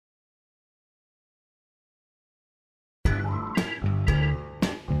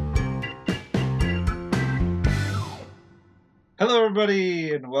Hello,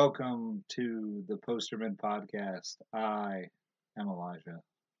 everybody, and welcome to the Posterman Podcast. I am Elijah.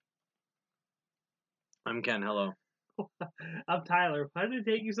 I'm Ken. Hello. I'm Tyler. Why did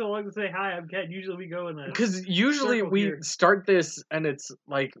it take you so long to say hi? I'm Ken. Usually we go in a Because usually circle we here. start this and it's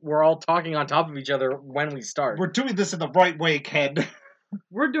like we're all talking on top of each other when we start. We're doing this in the right way, Ken.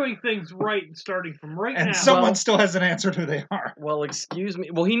 We're doing things right, starting from right And now. someone still hasn't answered who they are. Well, excuse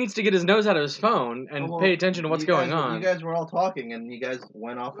me. Well, he needs to get his nose out of his phone and pay attention to what's going on. You guys were all talking, and you guys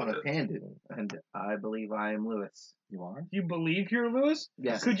went off on a tangent, and I believe I am Lewis. You are? You believe you're Lewis?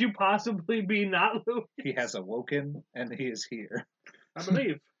 Yes. Could you possibly be not Lewis? He has awoken, and he is here. I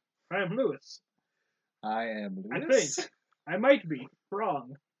believe. I am Lewis. I am I Lewis. think. I might be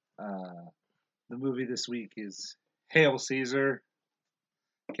wrong. The movie this week is Hail Caesar.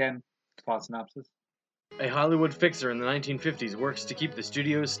 Ken, plot synopsis. A Hollywood fixer in the 1950s works to keep the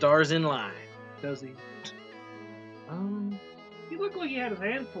studio's stars in line. Does he? He looked like he had his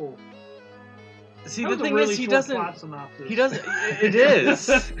hand full. See, That the was a thing really is, he short doesn't. plot synopsis. He doesn't. It is.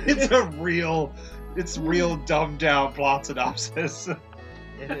 It's real dumbed down plot synopsis.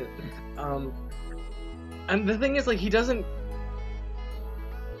 It is. And the thing is, like, he doesn't.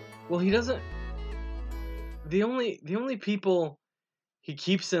 Well, he doesn't. The only people he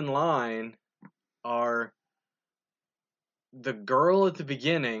keeps in line are the girl at the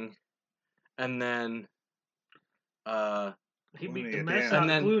beginning, and then He beat Clooney the at mess the out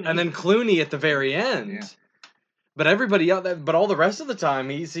end. of Clooney. and then Clooney at the very end. Yeah. But everybody else, but all the rest of the time,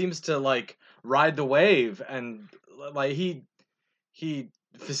 he seems to like ride the wave, and like he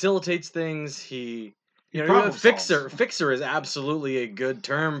facilitates things. He problem fixer. solves. Fixer is absolutely a good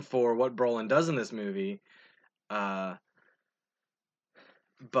term for what Brolin does in this movie. But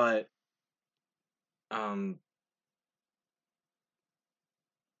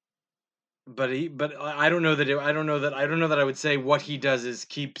I don't know that I would say what he does is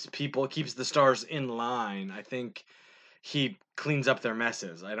keeps the stars in line. I think he cleans up their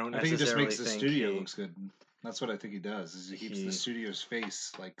messes. I don't I think he just necessarily makes the think studio he- looks good. That's what I think he does. Is he keeps He- the studio's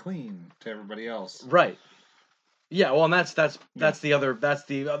face like clean to everybody else. Right. Yeah, well, and that's the other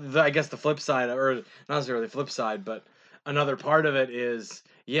I guess the flip side, or not necessarily the flip side, but another part of it is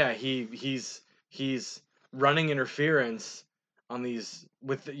he's running interference on these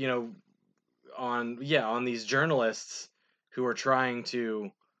on these journalists who are trying to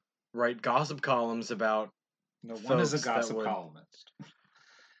write gossip columns about. No, one is a Folks that gossip would- columnist.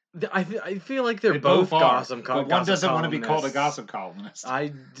 I feel like they're They both are, gossip but one doesn't want to be called a columnists. gossip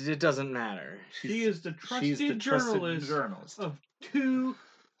columnist. It doesn't matter. She is the She's trusted the trusted journalist journalist. of 2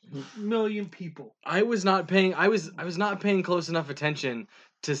 million people. I was not paying close enough attention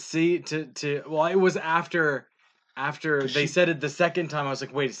to see well, it was after they said it the second time. I was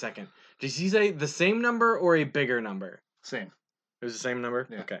like, wait a second, did she say the same number or a bigger number? Same. It was the same number.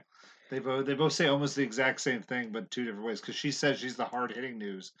 Yeah. Okay. They both say almost the exact same thing, but two different ways. Because she says she's the hard hitting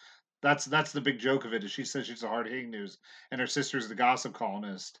news. That's the big joke of it. Is she says she's the hard hitting news, and her sister's the gossip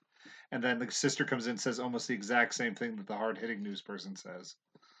columnist, and then the sister comes in and says almost the exact same thing that the hard hitting news person says.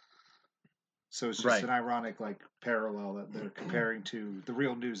 So it's just Right. an ironic like parallel that they're comparing to. The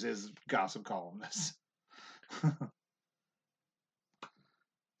real news is gossip columnists. That's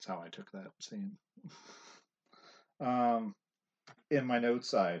how I took that scene. In my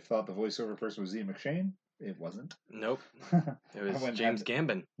notes, I thought the voiceover person was Ian McShane. It wasn't. Nope. It was went James and-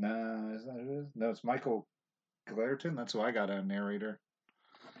 Gambon. No, is that who it is? No, it's Michael Glareton. That's who I got a narrator.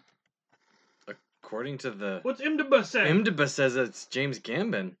 According to the What's IMDb say? IMDb says it's James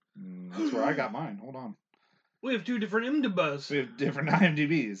Gambon. That's where I got mine. Hold on. We have 2 different IMDb's. We have different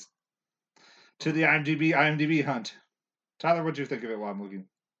IMDb's. To the IMDb hunt. Tyler, what'd you think of it while I'm looking?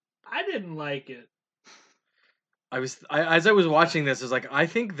 I didn't like it. As I was watching this, I was like, I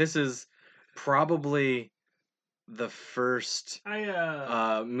think this is probably the first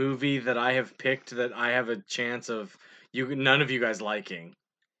movie that I have picked that I have a chance of none of you guys liking.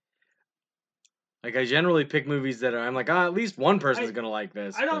 Like, I generally pick movies that I'm like, at least one person's gonna like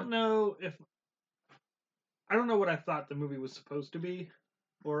this. I don't know what I thought the movie was supposed to be,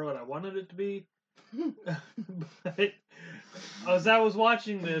 or what I wanted it to be. But as I was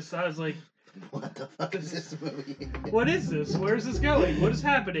watching this, I was like, What the fuck is this movie? what is this? Where's this going? What is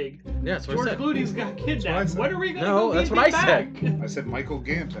happening? Yeah, that's what George I said. Clooney's got what I kidnapped. said. When are we going to No, go that's get what him I back? said. I said Michael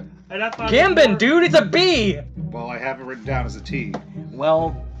Gambon. And I thought Gambon, dude, it's a B! Well, I have it written down as a T.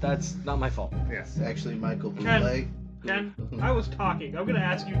 Well, that's not my fault. Yes. It's actually Michael Ken. Bublé. Ken, I was talking. I'm going to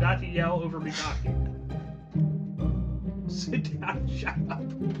ask you not to yell over me talking. Sit down, shut up.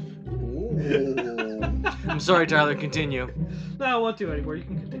 Ooh. I'm sorry, Tyler, continue. No, I won't do anymore. You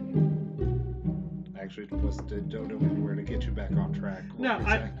can continue. actually don't know where to get you back on track. No,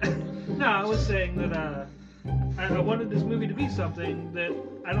 I was saying that I wanted this movie to be something that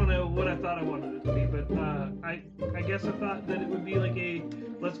I don't know what I thought I wanted it to be, but I guess I thought that it would be like a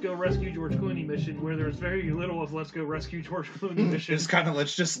let's go rescue George Clooney mission where there's very little of let's go rescue George Clooney mission. It's kind of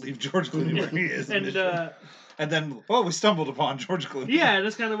let's just leave George Clooney where he is. And then we stumbled upon George Clooney. Yeah,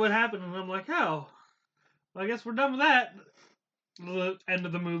 that's kind of what happened, and I'm like, oh, I guess we're done with that. The end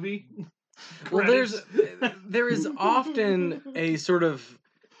of the movie. Well, there is often a sort of,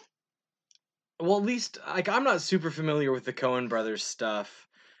 well, at least like I'm not super familiar with the Coen brothers stuff,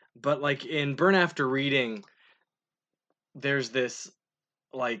 but like in Burn After Reading, there's this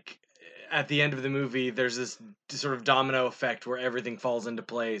like at the end of the movie, there's this sort of domino effect where everything falls into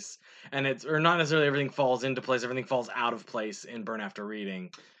place, and or not necessarily everything falls into place, everything falls out of place in Burn After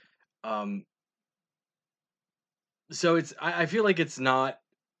Reading. So I feel like it's not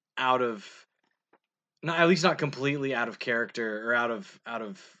out of, at least not completely out of character or out of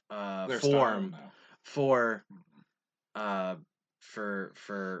form for what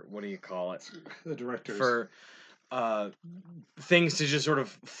do you call it? The directors. For things to just sort of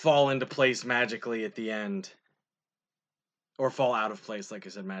fall into place magically at the end, or fall out of place, like I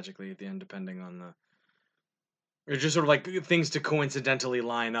said, magically at the end, depending on or just sort of like things to coincidentally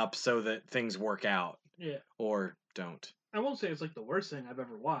line up so that things work out. Yeah. Or don't. I won't say it's like the worst thing I've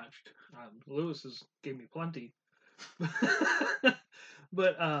ever watched. Lewis has gave me plenty,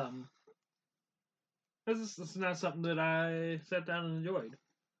 but this is not something that I sat down and enjoyed.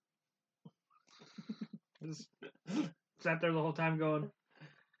 I just sat there the whole time going,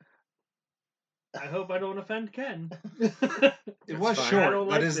 I hope I don't offend Ken. It was short.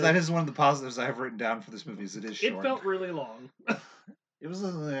 That is one of the positives I have written down for this movie. Is it is short. It felt really long. It was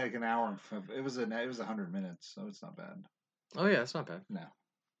like an hour. It was 100 minutes, so it's not bad. Oh yeah, it's not bad. No.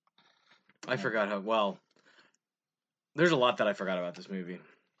 I forgot how well. There's a lot that I forgot about this movie.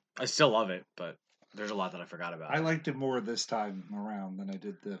 I still love it, but there's a lot that I forgot about. I liked it more this time around than I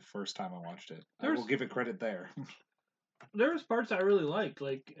did the first time I watched it. I will give it credit there. There was parts I really liked,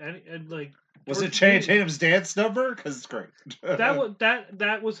 like was it Channing Tatum's dance number? Because it's great.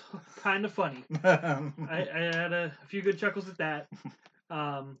 that was kind of funny. I had a few good chuckles at that.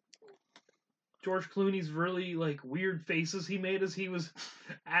 George Clooney's really like weird faces he made as he was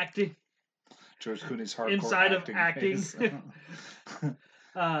acting. George Clooney's hardcore inside acting of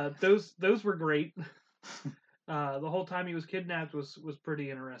acting. Those were great. The whole time he was kidnapped was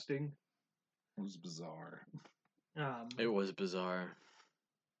pretty interesting. It was bizarre. It was bizarre.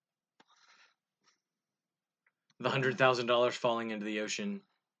 The $100,000 falling into the ocean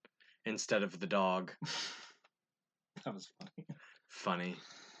instead of the dog. That was funny. Funny.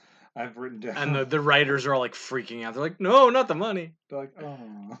 I've written down. And the writers are all like freaking out. They're like, no, not the money. They're like,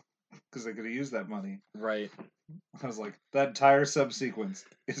 oh. Because they could have used that money. Right. I was like, that entire subsequence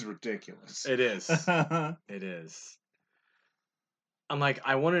is ridiculous. It is. It is. I'm like,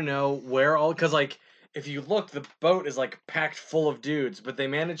 I want to know where all... Because, like, if you look, the boat is, like, packed full of dudes, but they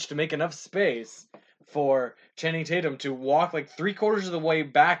managed to make enough space for Channing Tatum to walk, like, 3/4 of the way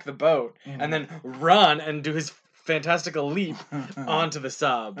back the boat, and then run and do his fantastical leap onto the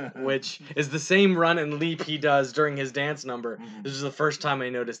sub, which is the same run and leap he does during his dance number. This is the first time I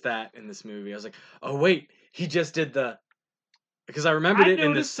noticed that in this movie. I was like, oh, wait, he just did the... Because I remembered it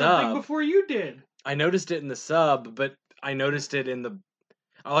in the sub. Before you did. I noticed it in the sub, but I noticed it in the...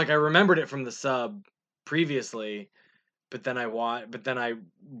 Like, I remembered it from the sub previously, but then I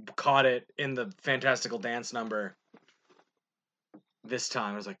caught it in the fantastical dance number this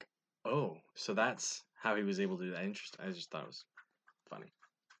time. I was like, oh, so that's how he was able to do that. Interesting. I just thought it was funny.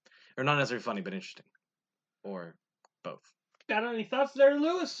 Or not necessarily funny, but interesting. Or both. Got any thoughts there,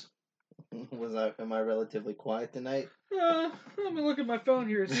 Lewis? Am I relatively quiet tonight? Let me look at my phone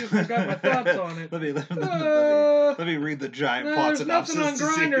here and see if I've got my thoughts on it. Let me read the giant plot synopsis. There's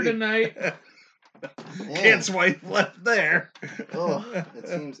nothing on Grindr tonight. Can't swipe left there. Oh,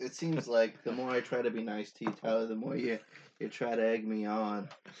 it seems like the more I try to be nice to you, Tyler, the more you try to egg me on.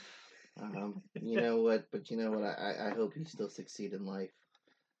 You know what? But you know what? I hope you still succeed in life.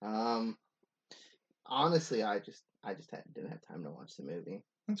 Honestly, I just didn't have time to watch the movie.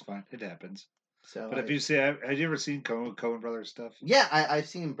 That's fine. It happens. So, but have you ever seen Coen Brothers stuff? Yeah, I've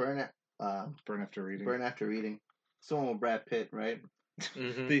seen Burn After Reading. Burn After Reading. It's the one with Brad Pitt, right?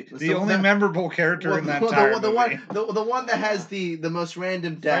 Mm-hmm. The only memorable character in that entire movie. The one that has the most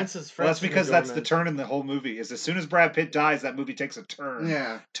random death. Well, that's because that's the turn in the whole movie. Is as soon as Brad Pitt dies, that movie takes a turn.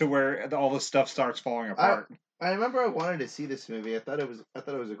 Yeah. To where all the stuff starts falling apart. I remember I wanted to see this movie. I thought it was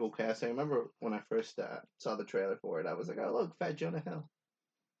a cool cast. I remember when I first saw the trailer for it, I was like, "Oh look, Fat Jonah Hill."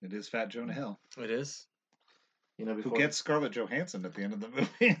 It is Fat Jonah Hill. It is. You know, Who gets Scarlett Johansson at the end of the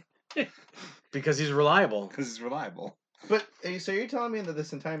movie? Because he's reliable. Because he's reliable. But so you're telling me that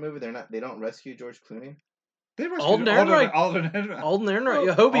this entire movie they don't rescue George Clooney? They rescue Alden Ehrenreich. Alden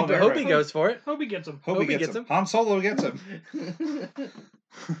Ehrenreich. Hobie goes for it. Hobie gets him. Hobie gets him. Han Solo gets him.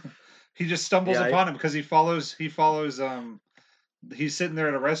 He just stumbles upon him because he follows. He's sitting there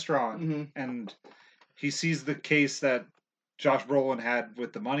at a restaurant and he sees the case that Josh Brolin had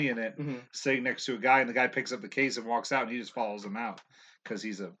with the money in it sitting next to a guy, and the guy picks up the case and walks out, and he just follows him out because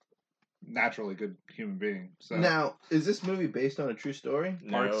he's a naturally good human being. So now, is this movie based on a true story?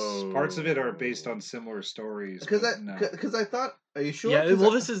 Parts of it are based on similar stories. Because I thought, are you sure? Yeah,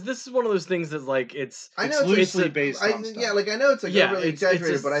 well, this is one of those things that like it's loosely based on stuff. Yeah, like I know it's like overly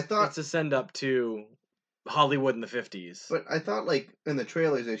exaggerated, but I thought it's a send up to Hollywood in the 50s. But I thought like in the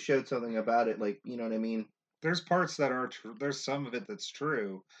trailers they showed something about it, like, you know what I mean? There's parts that are true. There's some of it that's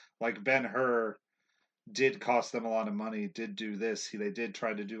true. Like Ben-Hur did cost them a lot of money, did do this. They did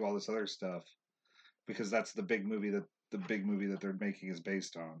try to do all this other stuff because that's the big movie that they're making is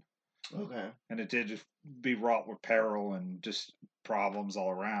based on. Okay. And it did just be wrought with peril and just problems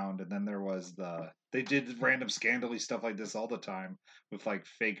all around. And then there was they did random scandally stuff like this all the time with like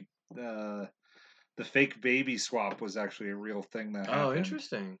fake the fake baby swap was actually a real thing that happened. Oh,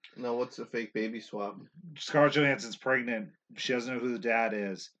 interesting. No, what's a fake baby swap? Scarlett Johansson's pregnant. She doesn't know who the dad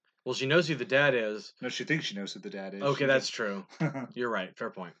is. Well, she knows who the dad is. No, she thinks she knows who the dad is. Okay, that's true. You're right.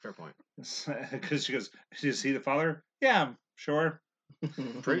 Fair point. Because she goes, is he the father? Yeah, I'm sure.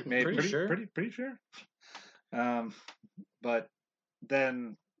 Pretty sure. Pretty sure. But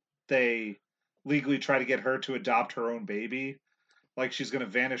then they legally try to get her to adopt her own baby. Like she's going to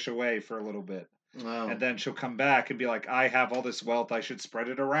vanish away for a little bit. Wow. And then she'll come back and be like, I have all this wealth, I should spread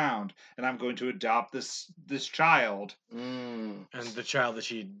it around, and I'm going to adopt this child. And the child that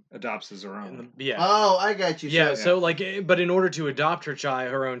she adopts as her own. Yeah. Oh, I got you. Yeah, so like, but in order to adopt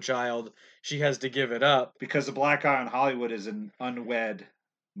her own child, she has to give it up. Because a black eye on Hollywood is an unwed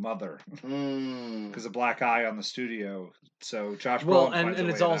mother. Because a black eye on the studio. So Josh Brolin finds a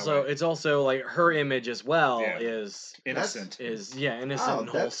way it's also like her image as well is innocent. Innocent and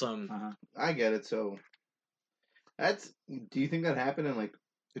wholesome. I get it. So do you think that happened in like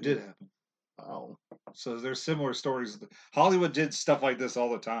it did happen? Oh. So there's similar stories. Hollywood did stuff like this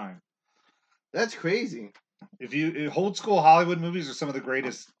all the time. That's crazy. If old school Hollywood movies are some of the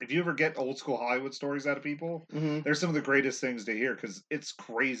greatest. If you ever get old school Hollywood stories out of people, they're some of the greatest things to hear because it's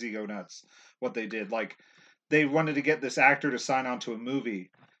crazy, go nuts what they did. Like they wanted to get this actor to sign on to a movie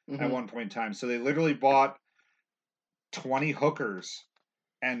at one point in time, so they literally bought 20 hookers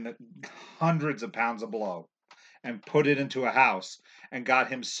and hundreds of pounds of blow and put it into a house and got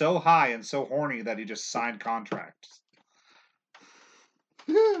him so high and so horny that he just signed contracts.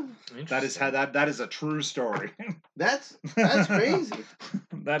 That is a true story. That's crazy.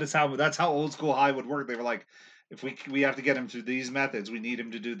 That's how old school Hollywood worked. They were like, if we have to get him through these methods, we need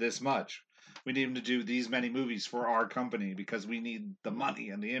him to do this much. We need him to do these many movies for our company because we need the money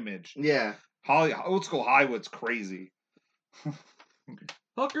and the image. Yeah. Old school Hollywood's crazy.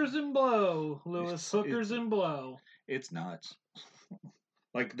 Hookers and blow, Lewis. Hookers and blow. It's nuts.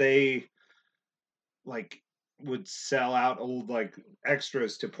 Like they would sell out old like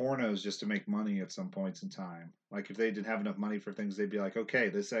extras to pornos just to make money at some points in time. Like if they didn't have enough money for things, they'd be like, okay,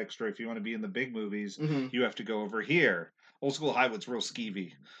 this extra, if you want to be in the big movies, you have to go over here. Old school Hollywood's real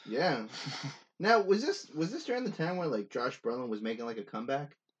skeevy. Yeah. Now, was this during the time where like Josh Brolin was making like a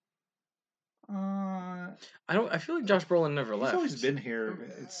comeback? I feel like Josh Brolin never left. He's always been here.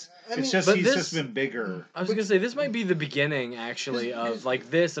 He's just been bigger. I was gonna say this might be the beginning actually of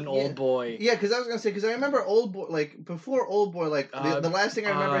like this and Old Boy. Yeah, because I was gonna say because I remember Old Boy like before Old Boy like the last thing I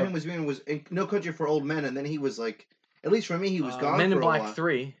remember him was doing was No Country for Old Men, and then he was like, at least for me, he was gone. Men in for a Black while.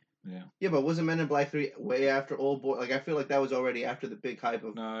 3. Yeah. Yeah, but wasn't Men in Black 3 way after Old Boy? Like I feel like that was already after the big hype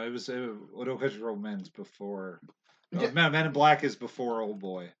of. No, it was No Country for Old Men's before. Men in Black is before Old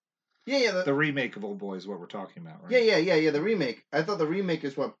Boy. Yeah. The remake of Old Boy is what we're talking about, right? Yeah. The remake. I thought the remake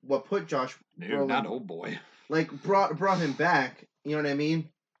is what put Josh. Dude, not Old Boy. Like brought him back. You know what I mean?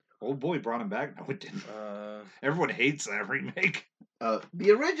 Old Boy brought him back. No, it didn't. Everyone hates that remake.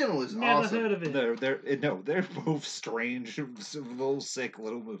 The original is Never awesome. heard of it. They're both strange, little sick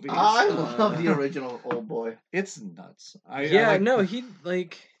little movies. I love the original Old Boy. It's nuts. He's been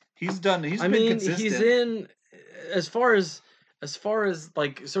consistent. He's in as far as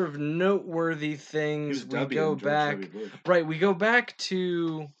like sort of noteworthy things. We go back, right? We go back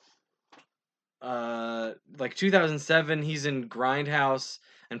to like 2007. He's in Grindhouse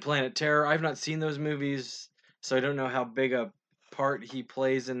and Planet Terror. I've not seen those movies, so I don't know how big a part he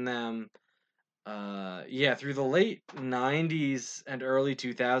plays in them. Through the late 90s and early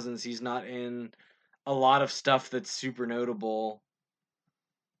 2000s, he's not in a lot of stuff that's super notable.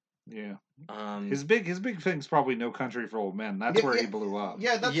 Yeah. His big thing's probably No Country for Old Men. That's where he blew up.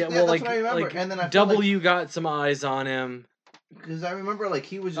 Yeah, that's what I remember. Like, and then I W got some eyes on him. Because I remember, like,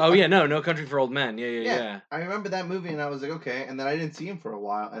 he was... No Country for Old Men. Yeah. I remember that movie, and I was like, okay. And then I didn't see him for a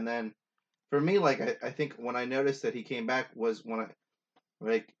while. And then, for me, like, I think when I noticed that he came back was when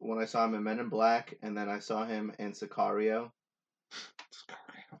I saw him in Men in Black, and then I saw him in Sicario.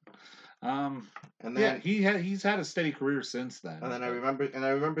 And then he's had a steady career since then. And then I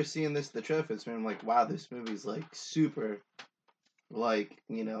remember seeing the trailers, and I'm like, wow, this movie's like super, like,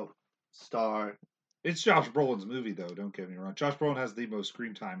 star. It's Josh Brolin's movie, though. Don't get me wrong. Josh Brolin has the most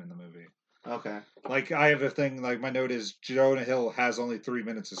screen time in the movie. Okay. Like, I have a thing, like, my note is Jonah Hill has only 3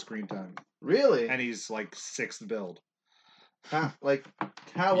 minutes of screen time. Really? And he's, like, 6th billed. How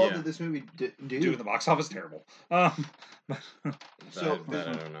well did this movie do? Do in the box office? Terrible. That I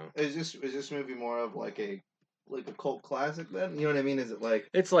don't know. Is this movie more of like a cult classic then? You know what I mean? Is it like...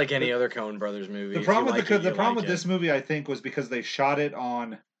 It's like any other Coen Brothers movie. The problem with this movie, I think, was because they shot it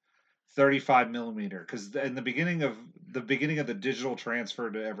on 35 millimeter. Because in the beginning of the digital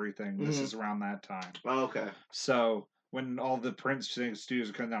transfer to everything, this is around that time. Oh, okay. So when all the print studios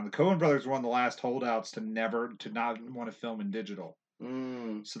are coming down, the Coen Brothers were one of the last holdouts to not want to film in digital.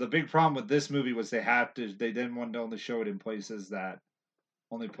 So the big problem with this movie was they didn't want to only show it in places that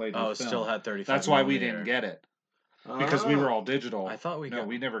only played. Oh, it still had 35. That's why we didn't get it. Because we were all digital. I thought we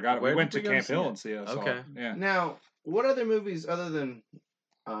never got it. We went to Camp Hill and see it. Okay. Yeah. Now, what other movies other than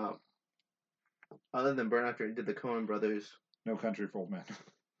Burn After did the Coen Brothers? No Country for Old Men.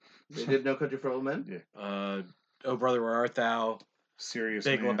 They did No Country for Old Men? Yeah. Oh Brother, Where Art Thou? Serious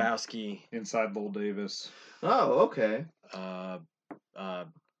Big Man. Lebowski. Inside Lowell Davis. Oh, okay.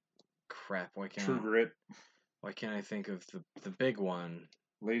 Crap. True Grit. Why can't I think of the big one?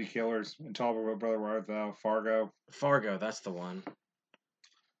 Lady Killers. And Tall Brother, Where Art Thou? Fargo. That's the one.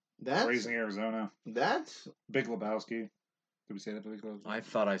 Raising Arizona. That's Big Lebowski. Did we say that? Big Lebowski? I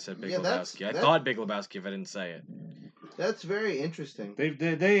thought I said Big Lebowski. I thought Big Lebowski if I didn't say it. That's very interesting.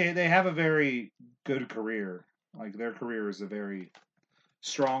 They have a very good career. Like, their career is a very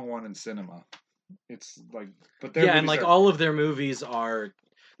strong one in cinema. It's like, but and like all of their movies are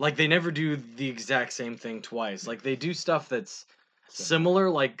like they never do the exact same thing twice. Like they do stuff that's similar,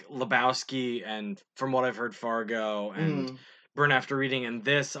 like Lebowski and from what I've heard, Fargo and Burn After Reading and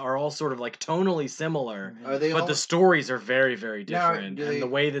this are all sort of like tonally similar. But the stories are very, very different, and the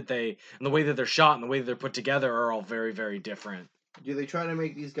way that they're shot and the way that they're put together are all very, very different. Do they try to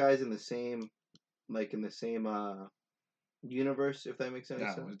make these guys in the same universe, if that makes any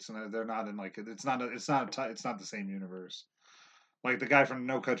sense? It's not. They're not in like it's not the same universe. Like the guy from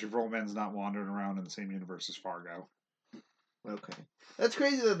No Country for Old Men's not wandering around in the same universe as Fargo. Okay, that's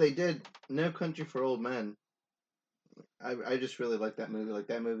crazy that they did No Country for Old Men. I just really like that movie. Like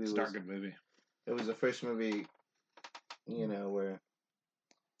that movie was a good movie. It was the first movie, where.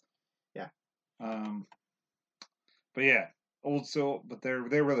 Yeah. But yeah, but they're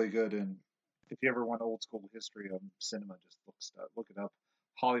really good in. If you ever want old school history of cinema, just look it up.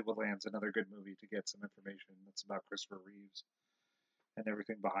 Hollywoodland's another good movie to get some information. That's about Christopher Reeves and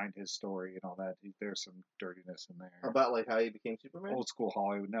everything behind his story and all that. There's some dirtiness in there. About like how he became Superman? Old school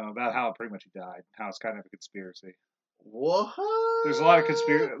Hollywood. No, about how pretty much he died. How it's kind of a conspiracy. What? There's a lot of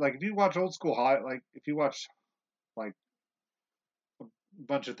conspiracy. Like if you watch old school Hollywood, like if you watch like a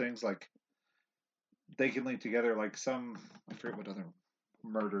bunch of things, like they can link together. Like some, I forget what other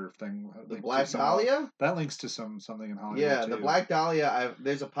murder thing. The Black Dahlia? That links to something in Hollywood. Yeah, too. The Black Dahlia.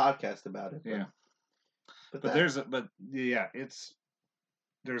 There's a podcast about it. Yeah. But there's a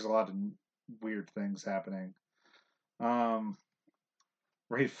lot of weird things happening.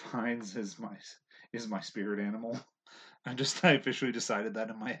 Ray Fiennes is my spirit animal. I officially decided that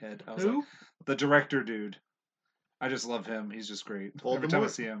in my head. I was Who? Like, the director dude. I just love him. He's just great. Voldemort? Every time I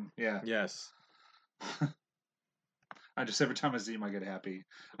see him, yeah. Yes. Every time I see him, I get happy.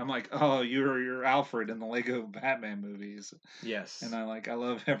 I'm like, oh, you're Alfred in the Lego Batman movies. Yes. And I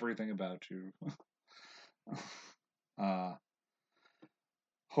love everything about you.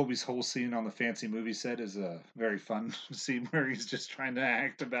 Hobie's whole scene on the fancy movie set is a very fun scene where he's just trying to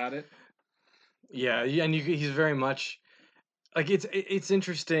act about it. Yeah, and he's very much like it's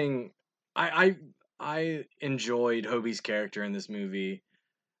interesting. I enjoyed Hobie's character in this movie.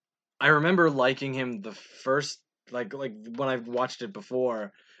 I remember liking him the first like when I watched it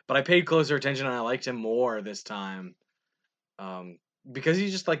before, but I paid closer attention and I liked him more this time. Because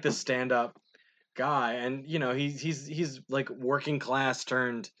he's just like the stand-up guy, and he's like working class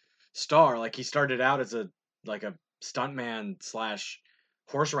turned star. Like he started out as a stuntman /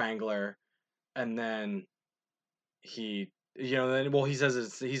 horse wrangler, and then he then he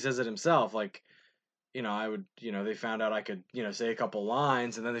says it himself, like, I would, they found out I could, say a couple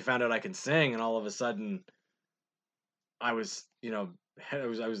lines, and then they found out I could sing, and all of a sudden I was, I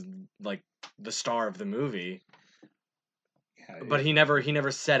was like the star of the movie. Yeah, but he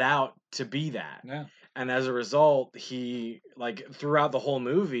never set out to be that. Yeah. And as a result, he, like, throughout the whole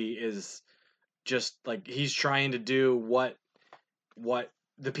movie is just like he's trying to do what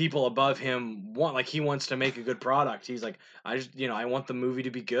the people above him want. Like, he wants to make a good product. He's like, I just, I want the movie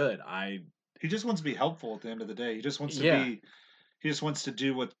to be good. He just wants to be helpful at the end of the day. He just wants to Yeah. be. He just wants to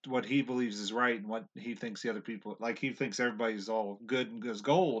do what he believes is right and what he thinks the other people like. He thinks everybody's all good and as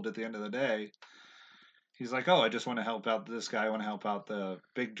gold at the end of the day. He's like, oh, I just want to help out this guy. I want to help out the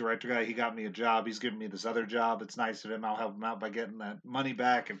big director guy. He got me a job. He's giving me this other job. It's nice of him. I'll help him out by getting that money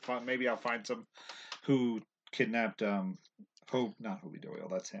back, and maybe I'll find some who kidnapped not Hobie Doyle.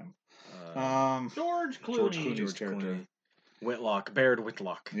 That's him. George Clooney. George Clooney's character. Clooney. Whitlock, Baird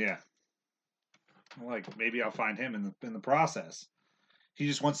Whitlock. Yeah. Like, maybe I'll find him in the process. He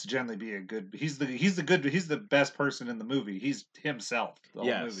just wants to generally be a good. He's the best person in the movie. He's himself the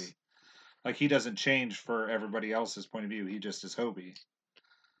whole movie. Like, he doesn't change for everybody else's point of view. He just is Hobie.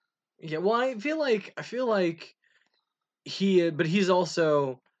 Yeah, well, I feel like but he's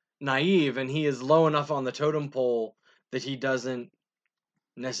also naive, and he is low enough on the totem pole that he doesn't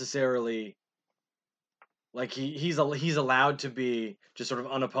necessarily, like, he's allowed to be just sort of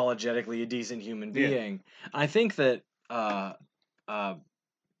unapologetically a decent human being. Yeah. I think that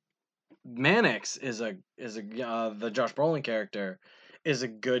Mannix is the Josh Brolin character is a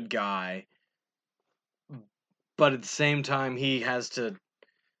good guy, but at the same time he has to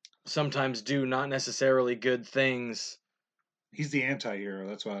sometimes do not necessarily good things. He's the anti-hero.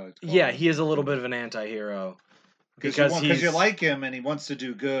 That's why I like to call him. He is a little bit of an anti-hero because you like him and he wants to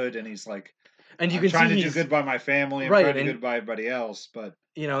do good, and he's like, and I'm trying to do good by my family and trying to do good by everybody else, but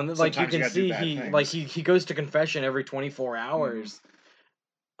and like you can see he goes to confession every 24 hours.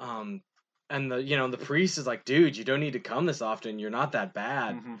 Mm-hmm. And the priest is like, dude, you don't need to come this often. You're not that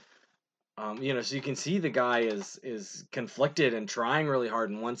bad. Mm-hmm. So you can see the guy is conflicted and trying really hard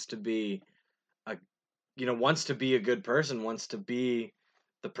and wants to be a good person, wants to be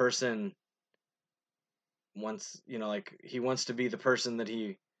the person, he wants to be the person that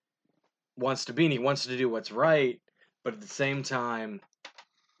he wants to be, and he wants to do what's right, but at the same time,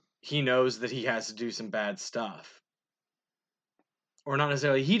 he knows that he has to do some bad stuff. Or not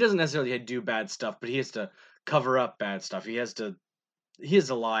necessarily, he doesn't necessarily do bad stuff, but he has to cover up bad stuff. He has to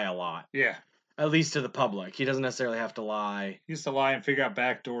lie a lot. Yeah. At least to the public. He doesn't necessarily have to lie. He has to lie and figure out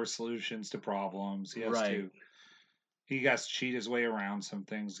backdoor solutions to problems. He has to. He has to cheat his way around some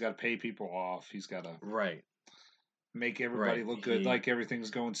things. He's got to pay people off. He's got to make everybody look good, like everything's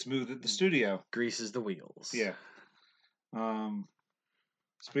going smooth at the studio. Greases the wheels. Yeah.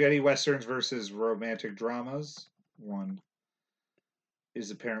 Spaghetti westerns versus romantic dramas. One is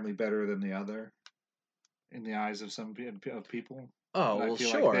apparently better than the other in the eyes of some people. Oh, well,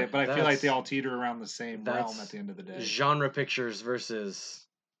 sure. But I feel like they all teeter around the same realm at the end of the day. Genre pictures versus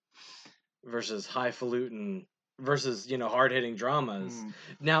highfalutin versus, hard-hitting dramas.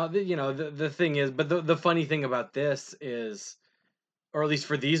 Now, the thing is, but the funny thing about this is, or at least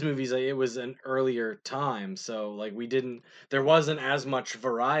for these movies, it was an earlier time, so, like, there wasn't as much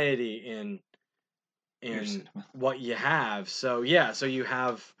variety in what you have. So yeah, so you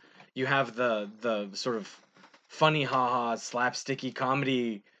have the sort of funny haha slapsticky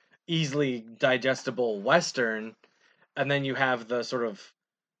comedy, easily digestible western, and then you have the sort of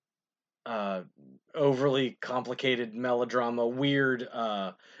overly complicated melodrama, weird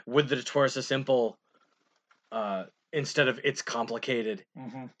with the Torsa simple instead of it's complicated.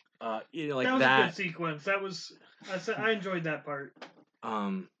 Mm-hmm. Like that was a good sequence. I enjoyed that part.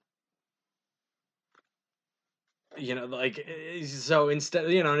 So instead,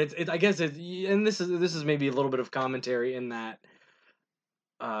 and I guess and this is maybe a little bit of commentary in that,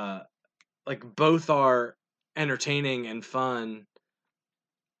 like, both are entertaining and fun,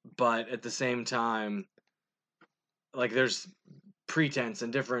 but at the same time, like, there's pretense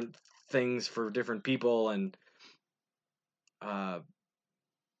and different things for different people, and I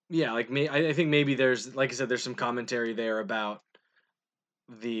think maybe there's, like I said, there's some commentary there about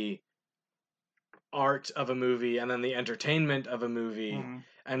the art of a movie and then the entertainment of a movie,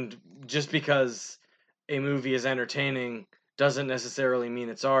 and just because a movie is entertaining doesn't necessarily mean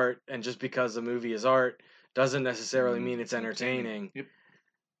it's art, and just because a movie is art doesn't necessarily mean it's entertaining. Yep.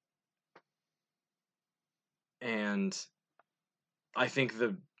 and I think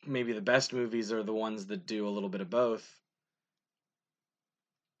maybe the best movies are the ones that do a little bit of both.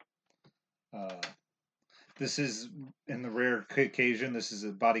 This is, in the rare occasion, this is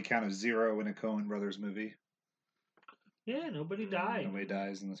a body count of 0 in a Coen Brothers movie. Yeah, nobody died. Nobody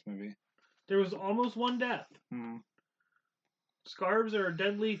dies in this movie. There was almost one death. Mm. Scarves are a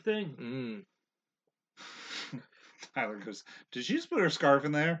deadly thing. Tyler goes, "Did she just put her scarf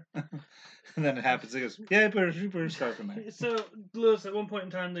in there?" And then it happens. He goes, "Yeah, she put her scarf in there." So, Lewis, at one point in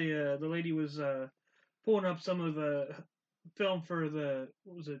time, the lady was pulling up some of the film for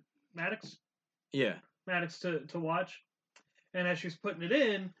what was it, Maddox? Yeah. Maddox to watch, and as she was putting it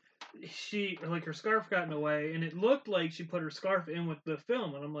in, her scarf got in the way, and it looked like she put her scarf in with the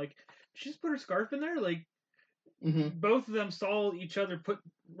film, and I'm like, she just put her scarf in there, like. Mm-hmm. Both of them saw each other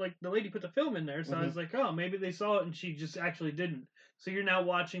the lady put the film in there, so I was like, oh, maybe they saw it and she just actually didn't. So you're now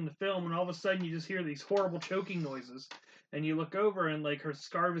watching the film, and all of a sudden you just hear these horrible choking noises, and you look over and like her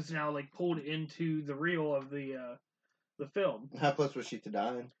scarf is now like pulled into the reel of the film. How close was she to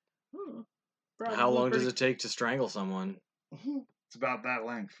dying? How long does it take to strangle someone? It's about that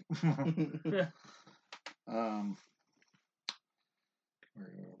length. Where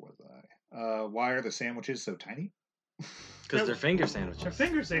was I? Why are the sandwiches so tiny? Because they're finger sandwiches. They're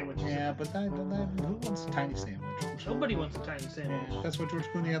finger sandwiches. Yeah, but who wants a tiny sandwich? Nobody wants a tiny sandwich. Yeah, that's what George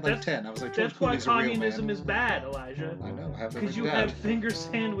Clooney had, like 10. I was like, George Clooney's a real man. That's why communism is bad, Elijah. I know. Because you have finger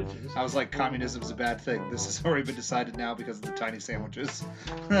sandwiches. I was like, communism's a bad thing. This has already been decided now because of the tiny sandwiches.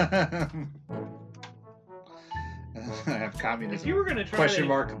 I have communism. If you were gonna try question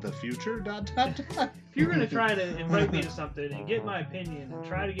mark the future ... If you were gonna try to invite me to something and get my opinion and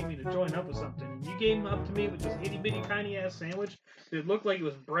try to get me to join up with something, and you came up to me with this itty bitty tiny ass sandwich that looked like it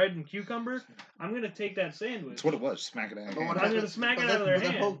was bread and cucumber, I'm gonna take that sandwich. That's what it was. Smack it out of their hand. I'm gonna smack it out of their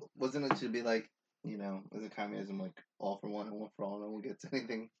hand. Wasn't it to be like, isn't communism like all for one and one for all, no one gets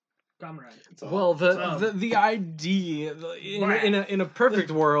anything? Comrade. Well, the idea in a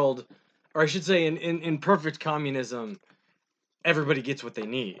perfect world, or I should say in perfect communism, everybody gets what they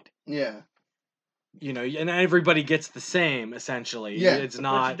need. Yeah. And everybody gets the same, essentially. Yeah. It's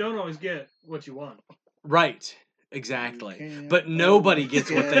not... But you don't always get what you want. Right. Exactly. But nobody gets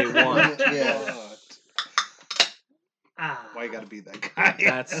what they want. Yeah. Why you gotta be that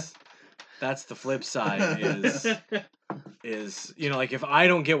guy? That's the flip side, is like, if I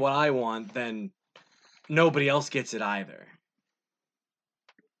don't get what I want, then nobody else gets it either.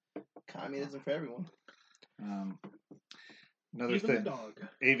 Communism for everyone. Another thing,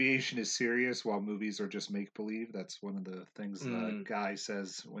 aviation is serious while movies are just make-believe. That's one of the things the guy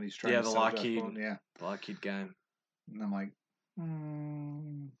says when he's trying to sell Lockheed. Yeah, the Lockheed guy. And I'm like,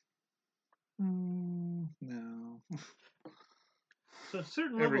 no. So a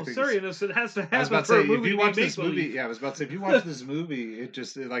certain level of seriousness it has to happen for a movie if you watch this movie. Yeah, I was about to say, if you watch this movie, it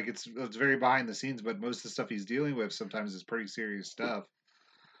just it's very behind the scenes, but most of the stuff he's dealing with sometimes is pretty serious stuff.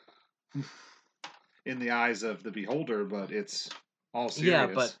 In the eyes of the beholder, but it's all serious.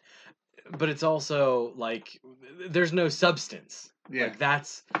 Yeah, but it's also like there's no substance. Yeah, like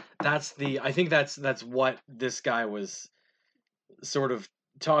that's I think that's what this guy was sort of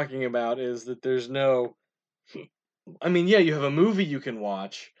talking about, is that there's no. I mean, yeah, you have a movie you can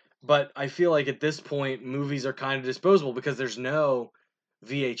watch, but I feel like at this point movies are kind of disposable because there's no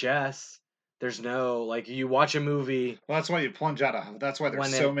VHS. There's no, like, you watch a movie. Well, that's why you plunge out of. That's why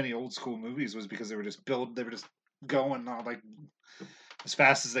there's so many old school movies, was because they were just going like as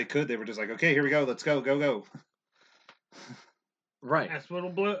fast as they could. They were just like, okay, here we go, let's go. Right. That's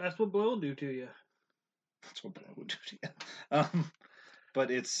what blow will do to you. That's what blow will do to you.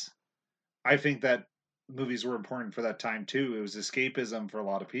 But I think that movies were important for that time too. It was escapism for a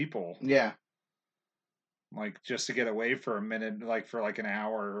lot of people. Yeah. Like, just to get away for a minute, like for like an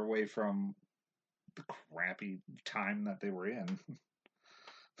hour away from the crappy time that they were in.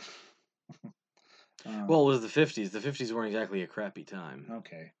 Well, it was the 50s. The 50s weren't exactly a crappy time.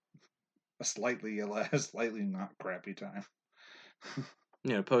 Okay. A slightly not crappy time.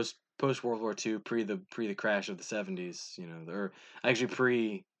 Post World War II, pre the crash of the 70s, or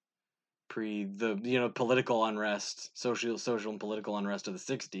actually pre the political unrest, social and political unrest of the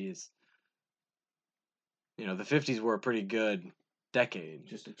 60s. The 50s were a pretty good decade.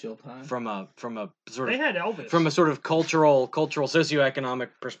 Just a chill time. From a sort of, they had Elvis. From a sort of cultural socioeconomic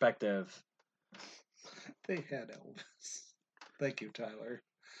perspective. They had Elvis. Thank you, Tyler.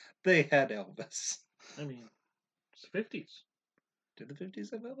 They had Elvis. I mean, it's the 50s. Did the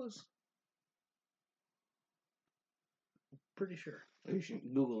 50s have Elvis? Pretty sure. You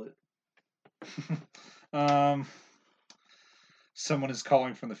should Google it. Someone is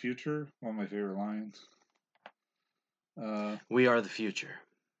calling from the future. One of my favorite lines. We are the future.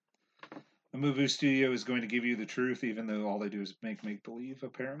 A movie studio is going to give you the truth, even though all they do is make believe.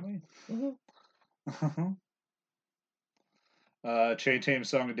 Apparently. Mm-hmm. Channing Tatum's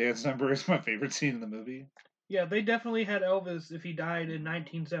song and dance number is my favorite scene in the movie. Yeah, they definitely had Elvis if he died in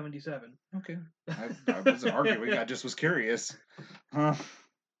 1977. Okay, I wasn't arguing. I just was curious.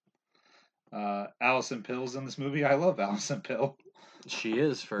 Allison Pill's in this movie. I love Allison Pill. She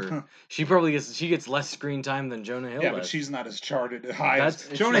is she probably gets less screen time than Jonah Hill. Yeah, but she's not as charted high as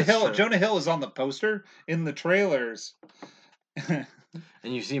Jonah Hill. True. Jonah Hill is on the poster in the trailers, and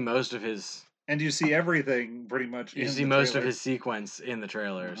you see most of his. And you see everything pretty much. You see most of his sequence in the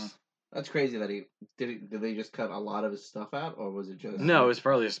trailers. That's crazy that did they just cut a lot of his stuff out, or was it just? No, it's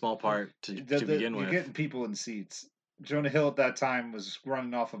probably a small part to begin with. You're getting people in seats. Jonah Hill at that time was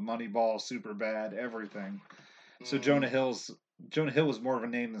running off of Moneyball, super bad, everything. So Jonah Hill was more of a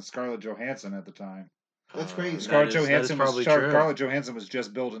name than Scarlett Johansson at the time. That's crazy. Scarlett Johansson was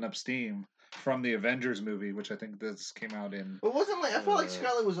just building up steam from the Avengers movie, which I think this came out in. It wasn't like I felt like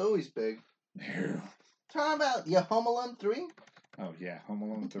Scarlett was always big. No. Talking about Home Alone 3? Oh yeah, Home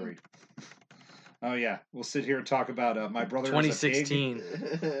Alone 3. Oh yeah, we'll sit here and talk about My Brother 2016. Was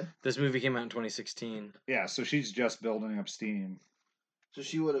a Pig. This movie came out in 2016. Yeah, so she's just building up steam. So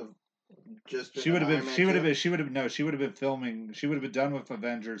she would have just been she would have been filming. She would have been done with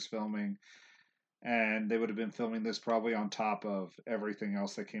Avengers filming, and they would have been filming this probably on top of everything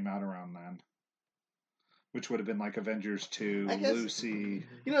else that came out around then. Which would have been like Avengers 2, Lucy.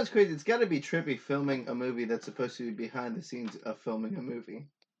 You know what's crazy? It's got to be trippy filming a movie that's supposed to be behind the scenes of filming a movie.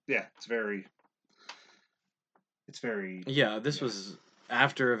 Yeah, it's very. Yeah, this was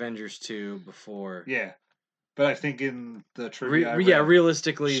after Avengers 2, before. Yeah, but I think in the trivia,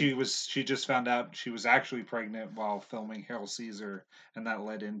 realistically, she just found out she was actually pregnant while filming Hail Caesar, and that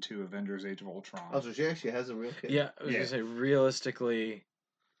led into Avengers: Age of Ultron. Oh, so she actually has a real kid. Yeah, I was gonna say realistically.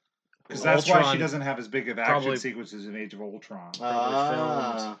 Because that's why she doesn't have as big of action sequences in Age of Ultron.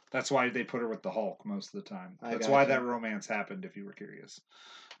 That's why they put her with the Hulk most of the time. That's why that romance happened, if you were curious.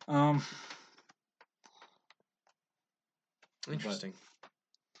 Interesting.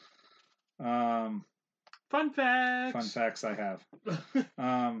 Fun facts. Fun facts I have.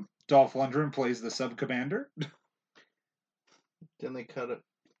 Dolph Lundgren plays the sub-commander. Didn't they cut it?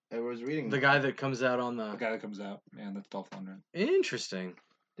 I was reading the guy that comes out on the guy that comes out. Yeah, that's Dolph Lundgren. Interesting.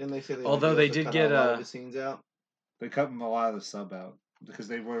 Didn't they say although they did get a lot of the scenes out? They cut a lot of the sub out because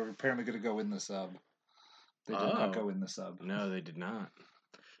they were apparently going to go in the sub. They did not go in the sub. No, they did not.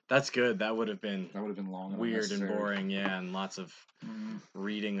 That's good. That would have been long, weird and boring. Yeah, and lots of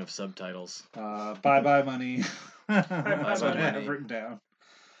reading of subtitles. Bye money. That's what I have written down.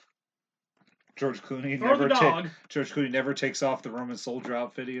 George Clooney never takes off the Roman soldier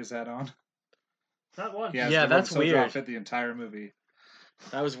outfit he has had on. Not once. Yeah, that's weird. Outfit the entire movie.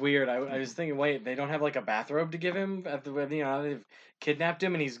 That was weird. I was thinking, wait, they don't have like a bathrobe to give him at the they've kidnapped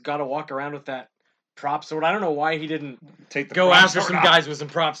him and he's got to walk around with that prop sword. I don't know why he didn't go after some guys with some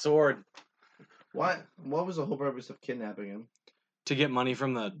prop sword. What was the whole purpose of kidnapping him? To get money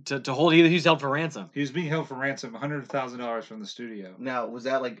from to hold. He's held for ransom. He was being held for ransom, $100,000 from the studio. Now, was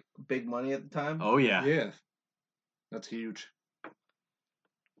that like big money at the time? Oh yeah, yeah, that's huge.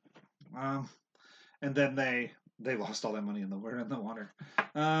 And then they lost all that money in the water.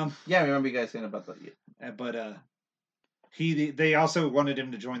 Yeah, I remember you guys saying about that. But they also wanted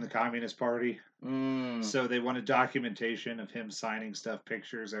him to join the Communist Party. So they wanted documentation of him signing stuff,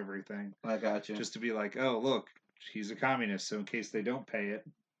 pictures, everything. I gotcha. Just to be like, oh look, he's a communist. So in case they don't pay it,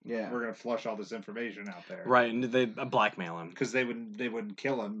 we're gonna flush all this information out there. Right, and they blackmail him because they wouldn't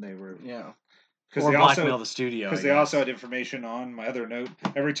kill him. They were or blackmail the studio because they also had information on my other note.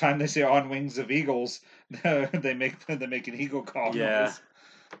 Every time they say "on wings of eagles," they make an eagle call. Yeah.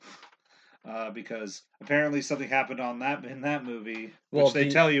 Because apparently something happened in that movie, which they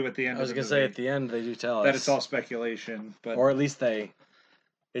tell you at the end. I was gonna say at the end they do tell us that it's all speculation, but or at least they.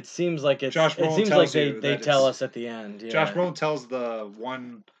 It seems like they tell us at the end. Yeah. Josh Brolin tells the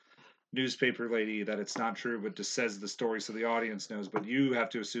one newspaper lady that it's not true, but just says the story so the audience knows. But you have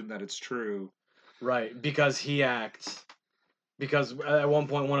to assume that it's true, right? Because he acts. Because at one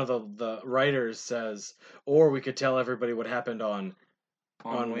point one of the writers says, or we could tell everybody what happened on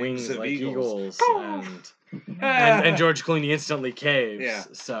wings like eagles, and George Clooney instantly caves. Yeah.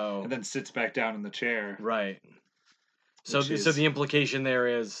 So and then sits back down in the chair. Right. So the implication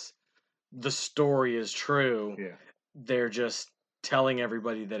there is the story is true. Yeah. They're just telling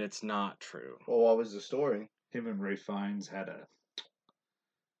everybody that it's not true. Well, what was the story? Him and Ray Fiennes had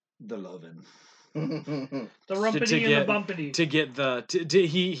the lovin'. The rumpity and the bumpity. To get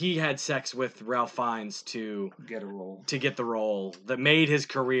he had sex with Ralph Fiennes to get a role. To get the role that made his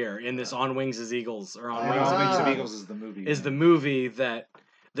career in this On Wings as Eagles or On Wings of Eagles is the movie. Is the movie that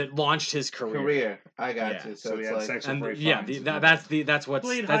launched his career. I got you. So he it's had like, sex with Ray Fiennes. That's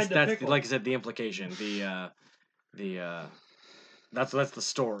what's that's like I said, the implication. That's the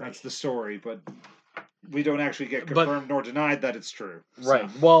story. That's the story, but we don't actually get confirmed nor denied that it's true.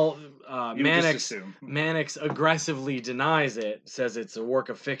 Right. So. Well, Mannix aggressively denies it, says it's a work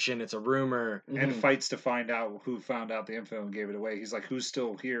of fiction, it's a rumor, and fights to find out who found out the info and gave it away. He's like, who's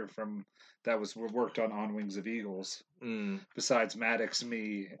still here from that was worked on Wings of Eagles besides Maddox,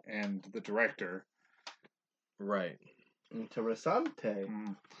 me, and the director. Right. Interessante.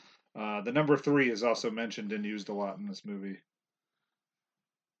 The number 3 is also mentioned and used a lot in this movie.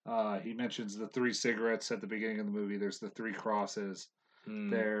 He mentions the 3 cigarettes at the beginning of the movie. There's the 3 crosses.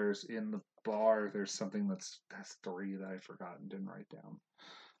 There's in the bar. There's something that's 3 that I forgot and didn't write down.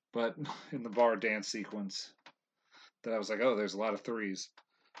 But in the bar dance sequence, that I was like, oh, there's a lot of 3s.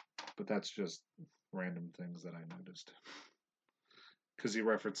 But that's just random things that I noticed. Because he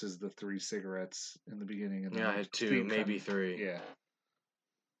references the 3 cigarettes in the beginning. And I had 2, maybe 3. Yeah.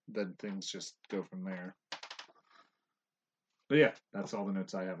 Then things just go from there. But yeah, that's all the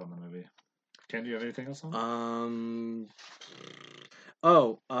notes I have on the movie. Ken, do you have anything else on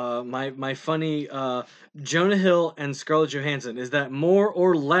it? My funny Jonah Hill and Scarlett Johansson, is that more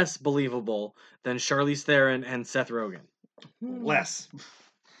or less believable than Charlize Theron and Seth Rogen? Less.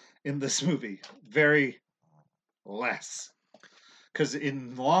 In this movie. Very less. Because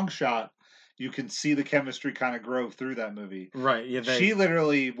in Long Shot, you can see the chemistry kind of grow through that movie. Right. Yeah. She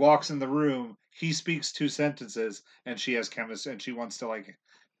literally walks in the room, he speaks 2 sentences, and she has chemistry, and she wants to, like,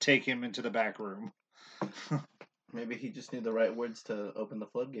 take him into the back room. Maybe he just knew the right words to open the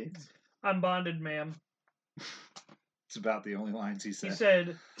floodgates. I'm bonded, ma'am. It's about the only lines he said. He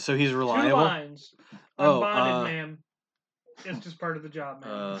said... So he's reliable? 2 lines. I'm bonded, ma'am. It's just part of the job,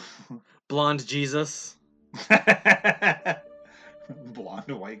 man. Blonde Jesus.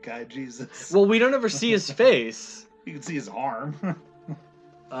 Blonde white guy Jesus. Well, we don't ever see his face. You can see his arm.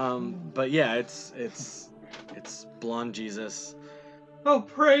 But yeah, it's blonde Jesus. Oh,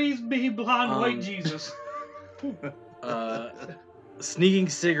 praise be blonde white Jesus. Sneaking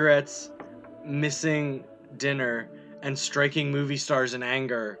cigarettes, missing dinner, and striking movie stars in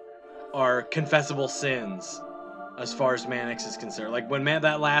anger are confessable sins, as far as Mannix is concerned. Like when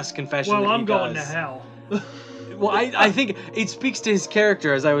that last confession. Well, I'm going to hell. Well, I think it speaks to his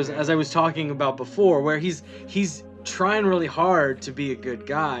character, as I was talking about before, where he's trying really hard to be a good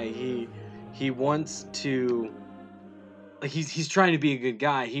guy. He wants to, like, he's trying to be a good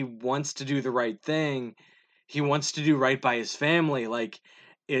guy. He wants to do the right thing. He wants to do right by his family. Like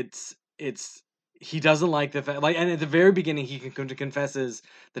he doesn't like the fact, like, and at the very beginning he confesses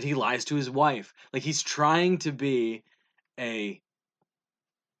that he lies to his wife. Like he's trying to be a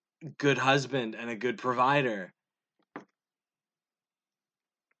good husband and a good provider.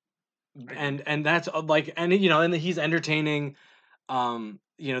 And that's like, and and he's entertaining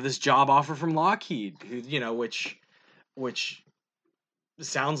this job offer from Lockheed, which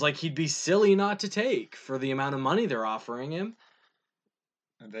sounds like he'd be silly not to take for the amount of money they're offering him.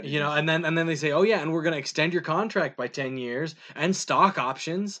 And then and then they say, oh yeah, and we're going to extend your contract by 10 years and stock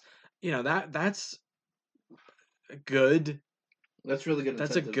options. That's good. That's really good.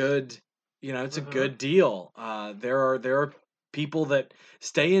 That's a good, it's a good deal. There are people that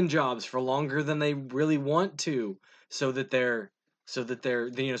stay in jobs for longer than they really want to, so that they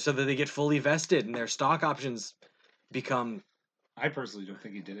get fully vested and their stock options become. I personally don't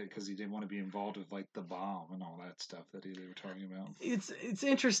think he did it because he didn't want to be involved with like the bomb and all that stuff that they were talking about. It's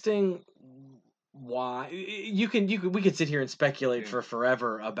interesting why we could sit here and speculate for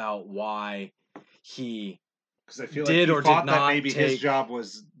forever about why he. Because I feel like he thought that maybe his job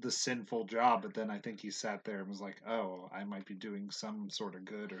was the sinful job, but then I think he sat there and was like, "Oh, I might be doing some sort of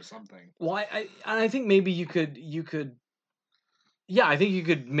good or something." Well, I think maybe you could, yeah, I think you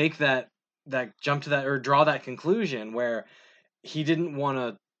could make that jump to that or draw that conclusion where he didn't want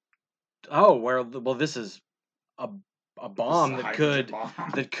to. Oh, well, this is a bomb that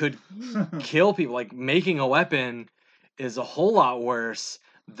could kill people. Like making a weapon is a whole lot worse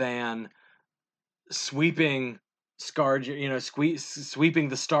than sweeping sweeping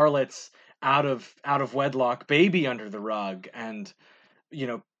the starlets out of wedlock baby under the rug and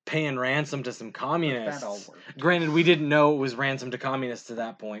paying ransom to some communists. That all worked. Granted, we didn't know it was ransom to communists to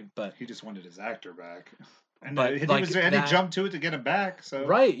that point, but he just wanted his actor back. And he jumped to it to get him back. So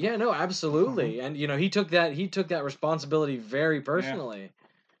right, yeah, no, absolutely. And he took that responsibility very personally.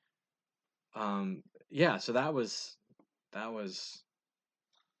 Yeah. So that was.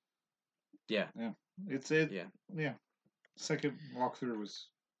 Yeah. Yeah. Yeah. Yeah. Second walkthrough was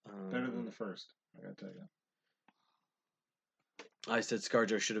better than the first. I gotta tell you. I said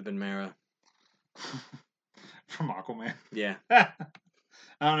ScarJo should have been Mara. From Aquaman. Yeah. I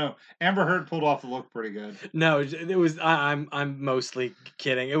don't know. Amber Heard pulled off the look pretty good. No, it was. I'm mostly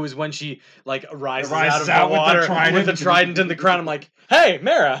kidding. It was when she like rises Rises out of the water with with the trident in the crown. I'm like, hey,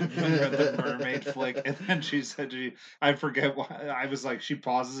 Mara. The mermaid flick, and then she said, "I forget why." I was like, she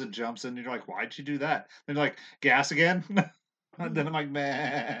pauses and jumps, and you're like, "Why'd she do that?" And you're like, "Gas again." And then I'm like,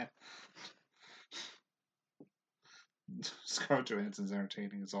 "Man." Scarlett Johansson's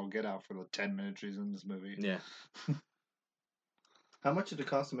entertaining as all get out for the 10 minutes she's in this movie. Yeah. How much did it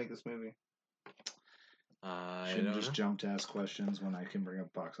cost to make this movie? Shouldn't just jump to ask questions when I can bring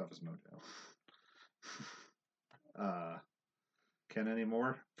up Box Office Mojo. Ken, any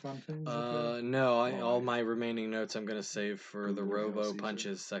more fun things? No. All my remaining notes I'm gonna save for the Robo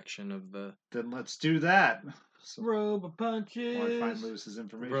Punches section of the. Then let's do that. So, Robo Punches. While I find Lewis's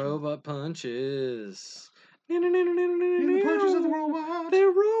information. Robot Punches. In the punches of the robot.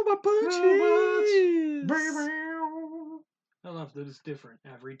 They're Robot Punches. I love that it's different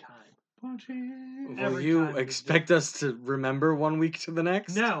every time. Will you expect us to remember one week to the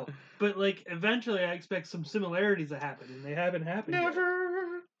next? No, but like eventually I expect some similarities to happen, and they haven't happened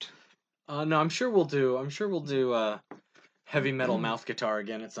Never. Yet. No, I'm sure we'll do heavy metal mouth guitar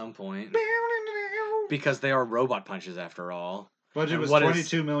again at some point. Because they are robot punches after all. Budget was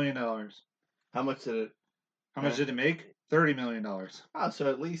 $22 million. How much did it? How much did it make? $30 million. Oh, so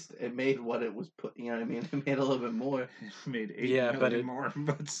at least it made what it was put. You know what I mean? It made a little bit more. It made $8 million more,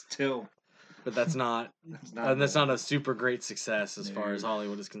 but still. But that's not. That's not a super great success as far as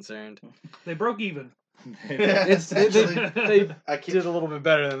Hollywood is concerned. They broke even. They did a little bit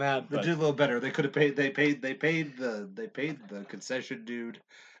better than that. They did a little better. They could have paid. They paid the concession dude.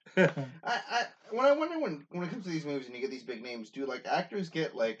 I wonder when it comes to these movies and you get these big names, do like actors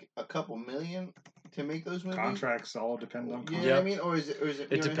get like a couple million to make those movies? Contracts all depend on contracts. You know what I mean? Or is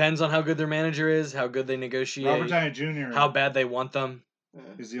it it depends on how good their manager is, how good they negotiate. Robert Downey Jr. How bad they want them.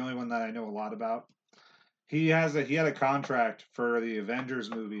 Is the only one that I know a lot about. He had a contract for the Avengers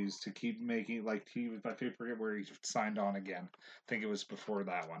movies to keep making, like, I forget where he signed on again. I think it was before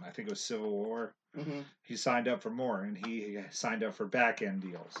that one. I think it was Civil War. Mm-hmm. He signed up for more, and he signed up for back-end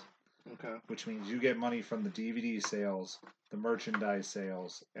deals. Okay. Which means you get money from the DVD sales, the merchandise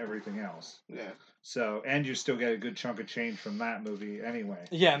sales, everything else. Yeah. So, and you still get a good chunk of change from that movie anyway.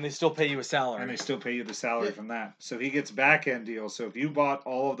 Yeah, and they still pay you a salary. And they still pay you the salary from that. So he gets back-end deals. So if you bought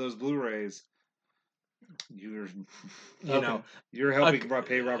all of those Blu-rays, you're helping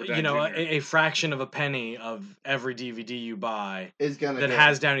pay Robert Downey Jr. A fraction of a penny of every DVD you buy is gonna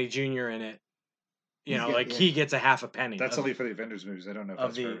has Downey Jr. in it. He gets a half a penny. That's only for the Avengers movies. I don't know if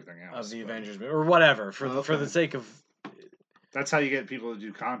that's for everything else. Of the Avengers movie or whatever for the sake of. That's how you get people to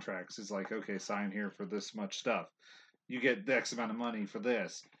do contracts. It's like, okay, sign here for this much stuff. You get the X amount of money for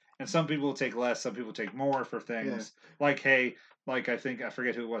this. And some people will take less, some people take more for things. Yeah. I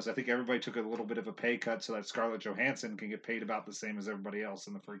forget who it was. I think everybody took a little bit of a pay cut so that Scarlett Johansson can get paid about the same as everybody else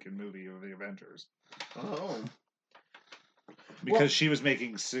in the freaking movie of the Avengers. Oh. Because she was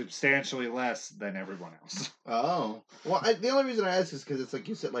making substantially less than everyone else. Oh. Well, the only reason I ask is because it's like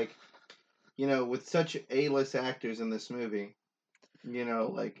you said, like, with such A-list actors in this movie,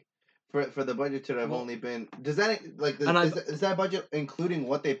 like, for the budget to have only been... Does that, like, is that budget including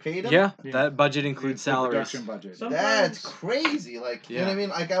what they paid them? Yeah, that budget includes salaries. Production budget. That's crazy. Like, you know what I mean?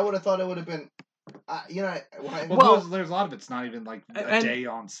 Like, I would have thought it would have been... there's a lot of it's not even, like, a day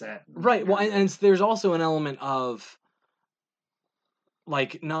on set. Right, well, and there's also an element of...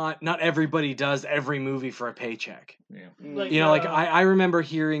 Like, not everybody does every movie for a paycheck. Yeah. I remember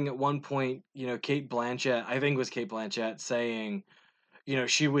hearing at one point, Cate Blanchett, I think it was Cate Blanchett, saying,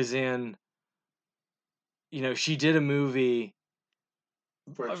 she was in, she did a movie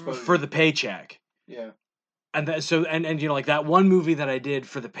for the paycheck. Yeah. And that one movie that I did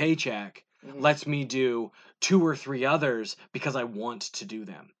for the paycheck lets me do 2 or 3 others because I want to do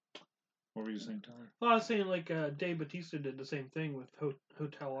them. What were you saying, Tyler? Well, I was saying, like, Dave Bautista did the same thing with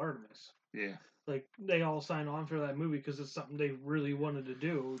Hotel Artemis. Yeah. Like, they all signed on for that movie because it's something they really wanted to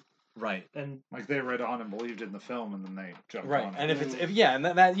do. Right. And like, they read on and believed in the film, and then they jumped on. Right. And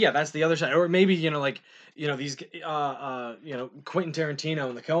that's the other side. Or maybe, these, Quentin Tarantino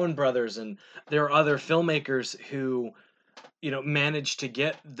and the Coen brothers, and there are other filmmakers who... manage to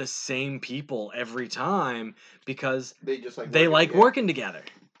get the same people every time because they like working together.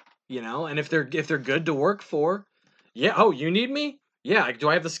 And if they're good to work for, you need me? Yeah, do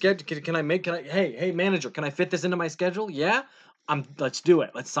I have the schedule? Hey, manager, can I fit this into my schedule? Yeah, let's do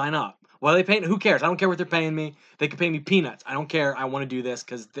it. Let's sign up. What are they paying? Who cares? I don't care what they're paying me. They can pay me peanuts. I don't care. I want to do this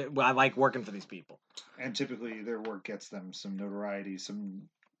because I like working for these people. And typically their work gets them some notoriety, some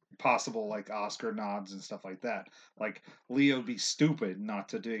possible like Oscar nods and stuff like that. Like Leo would be stupid not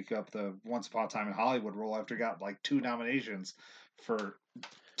to take up the Once Upon a Time in Hollywood role after he got like 2 nominations for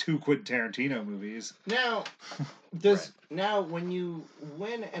 2 Quentin Tarantino movies. Now, now when you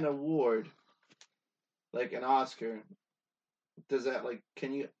win an award, like an Oscar, does that like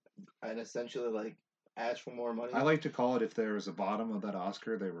can you and essentially like ask for more money? I like to call it, if there is a bottom of that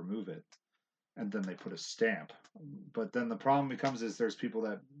Oscar, they remove it, and then they put a stamp. But then the problem becomes is there's people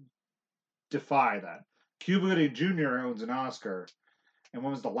that defy that. Cuba Gooding Jr. owns an Oscar, and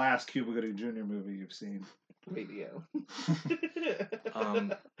when was the last Cuba Gooding Jr. movie you've seen? Radio.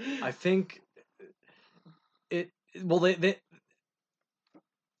 I think it. Well, they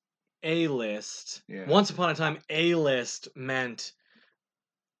A-list. Yeah. Once upon a time, A-list meant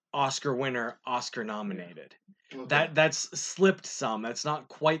Oscar winner, Oscar nominated. Okay. That's slipped some. That's not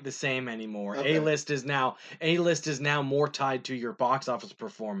quite the same anymore. Okay. A-list is now more tied to your box office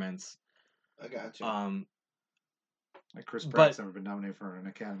performance. I got you. Like Chris Pratt's never been nominated for an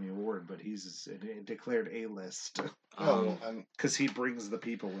Academy Award, but he's declared A-list. Because he brings the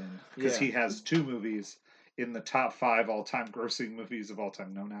people in. Because he has 2 movies in the top 5 all-time grossing movies of all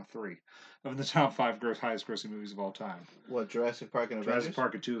time. No, now 3 of the top 5 highest grossing movies of all time. What, Jurassic Park and Avengers? Jurassic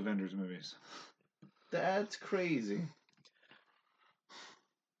Park and 2 Avengers movies. That's crazy.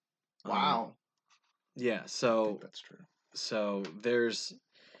 Wow. Yeah, so I think that's true. So there's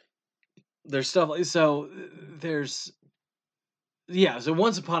stuff like so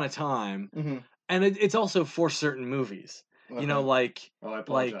Once Upon a Time, and it's also for certain movies. You know, like. Well, I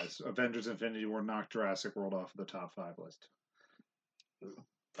apologize. Avengers: Infinity War knocked Jurassic World off the top 5 list.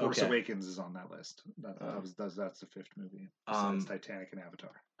 Force Awakens is on that list. That's the 5th movie besides Titanic and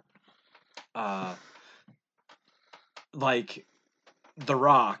Avatar. Like, The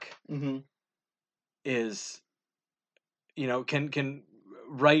Rock is, can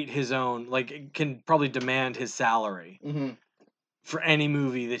write his own, like, can probably demand his salary for any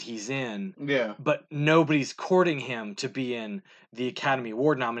movie that he's in. Yeah. But nobody's courting him to be in the Academy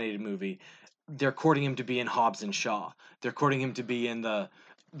Award nominated movie. They're courting him to be in Hobbs and Shaw. They're courting him to be in the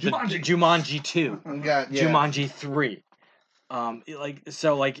Jumanji 2. Jumanji 3.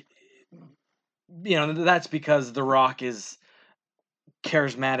 That's because The Rock is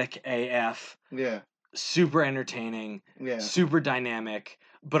charismatic AF. Yeah. Super entertaining. Yeah. Super dynamic,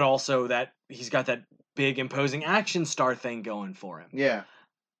 but also that he's got that big imposing action star thing going for him. Yeah.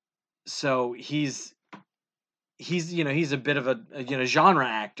 So he's a bit of a genre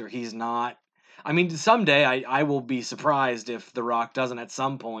actor. He's not. I mean, someday I will be surprised if The Rock doesn't at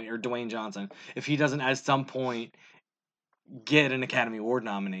some point, or Dwayne Johnson, if he doesn't at some point get an Academy Award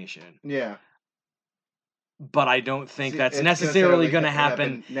nomination. Yeah. But I don't think that's necessarily going to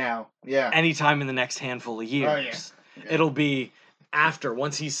happen now. Yeah. Anytime in the next handful of years. Oh, yeah. It'll be after,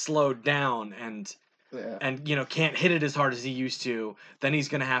 once he's slowed down and can't hit it as hard as he used to. Then he's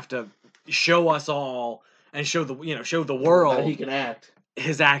going to have to show us all and show the world that he can act.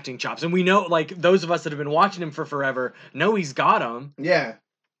 His acting chops. And we know, like, those of us that have been watching him for forever know he's got them. Yeah.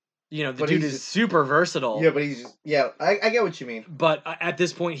 The dude is super versatile. Yeah, but I get what you mean. But at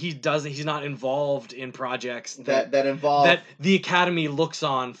this point, he's not involved in projects that involve that the Academy looks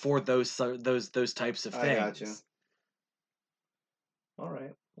on for those types of things. I got you. All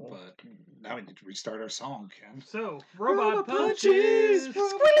right. Well, but now we need to restart our song, Ken. So, robot punches!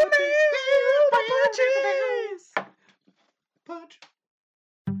 Squealing punches! Punch.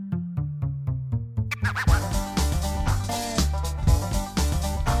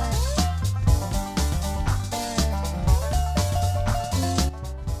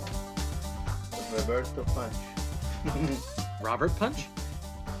 Roberto Punch. Robert Punch?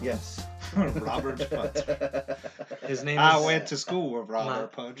 Yes. Robert Punch. His name I went to school with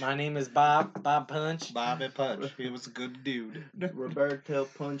Robert Punch. My name is Bob Punch. Bobby Punch. He was a good dude. Roberto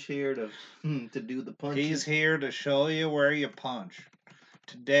Punch here to do the punch. He's here to show you where you punch.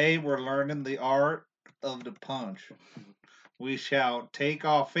 Today we're learning the art of the punch. We shall take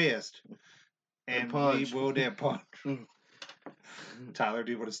our fist and we will then punch. Tyler,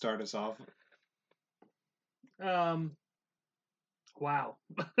 do you want to start us off? Wow.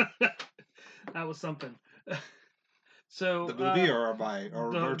 That was something. So The movie or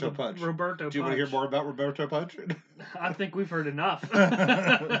Roberto Punch? Roberto Punch. Do you want to hear more about Roberto Punch? I think we've heard enough.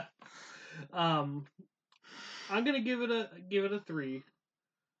 I'm gonna give it a 3.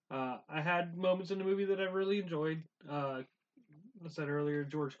 I had moments in the movie that I really enjoyed. I said earlier,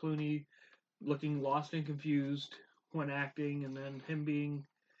 George Clooney looking lost and confused when acting, and then him being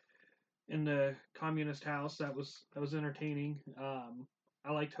in the communist house, that was entertaining.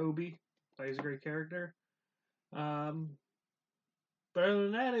 I liked Hobie; thought he was a great character. But other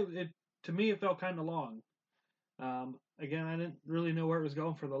than that, it to me it felt kind of long. Again, I didn't really know where it was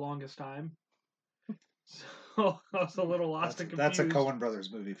going for the longest time, so I was a little lost and confused. That's a Coen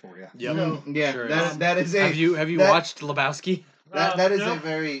Brothers movie for you. Yep. So, Yeah, Sure that is a. Have you watched Lebowski? That is no, a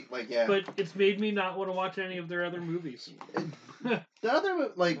very yeah. But it's made me not want to watch any of their other movies. The other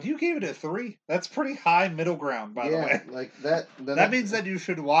You gave it a 3. That's pretty high middle ground, by the way. like that. That means that you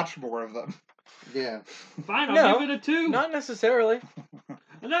should watch more of them. Yeah. Fine, I'll give it a 2. Not necessarily.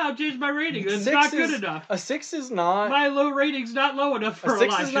 No, I'll change my rating. It's 6 not good is- enough. A 6 is not. My low rating's not low enough for A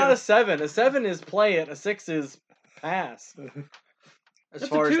 6 Elijah. is not a 7. A 7 is play it. A 6 is pass. As That's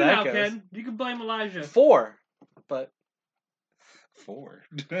far a 2 as that now, goes. Ken. You can blame Elijah. 4, but 4.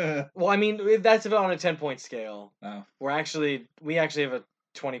 well, I mean that's about on a 10-point scale. Oh. We actually have a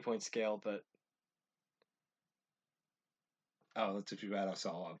 20-point scale, but Oh, that's if you add us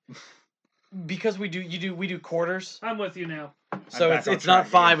all up. because we do quarters, I'm with you now. so back on it's not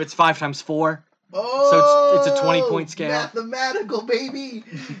track 5. again. It's 5 times 4. Oh, it's a 20-point scale. Mathematical, baby.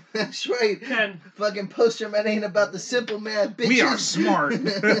 That's right. Ken, Fucking poster man ain't about the simple math, bitches. We are smart.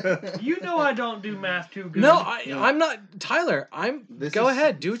 you know I don't do math too good. No, I'm not Tyler. Go is-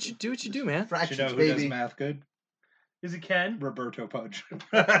 ahead. Do what you do, man. Do you Fractions, know who baby. does math good? Is it Ken? Roberto Punch.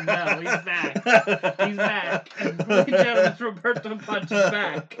 No, he's back. He's back. Ladies and gentlemen, it's Roberto Punch is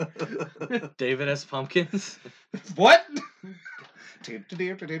back. David S. Pumpkins. What?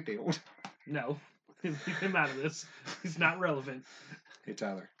 No. Leave him out of this. He's not relevant. Hey,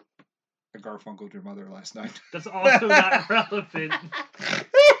 Tyler. I Garfunkeled your mother last night. That's also not relevant.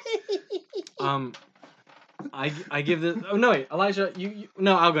 I give this. Oh no, wait, Elijah. You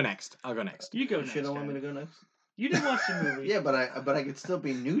no, I'll go next. You go You next. sure don't want me Ken. to go next? You didn't watch the movie. Yeah, but I could still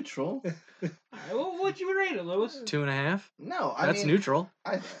be neutral. Alright, well, what'd you rate it, Lewis? 2.5. No, I That's mean neutral.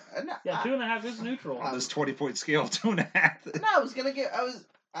 no, Yeah, 2.5 is neutral. On this 20-point scale, 2.5. No, I was gonna give.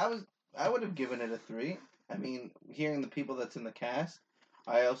 I would have given it a 3. I mean, hearing the people that's in the cast,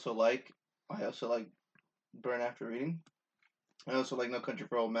 I also like Burn After Reading. I also like No Country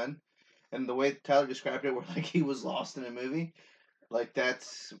for Old Men, and the way Tyler described it, where like he was lost in a movie, like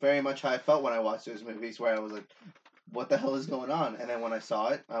that's very much how I felt when I watched those movies, where I was like, "What the hell is going on?" And then when I saw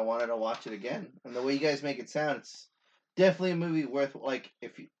it, I wanted to watch it again. And the way you guys make it sound, it's definitely a movie worth like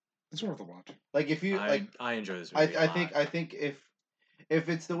if you It's worth a watch. like if you like. I enjoy this movie. I think if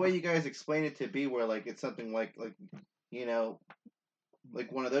it's the way you guys explain it to be, where like it's something like you know,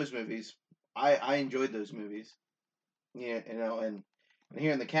 like one of those movies, I enjoyed those movies. Yeah, you know, and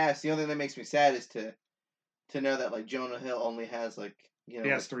hearing the cast, the only thing that makes me sad is to know that like Jonah Hill only has like He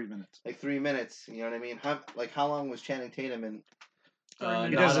has 3 minutes. like 3 minutes. You know what I mean? How long was Channing Tatum in?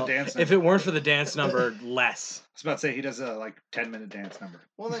 He does a dance If number. it weren't for the dance number, less. I was about to say he does a like 10-minute dance number.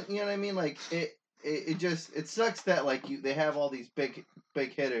 Well, then, you know what I mean? Like it just it sucks that like they have all these big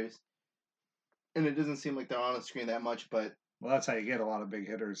hitters, and it doesn't seem like they're on the screen that much. But Well, that's how you get a lot of big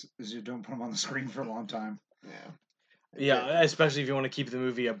hitters, is you don't put them on the screen for a long time. yeah. Yeah, especially if you want to keep the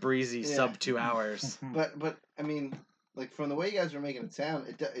movie a breezy Yeah. sub 2 hours. But I mean, like from the way you guys were making it sound,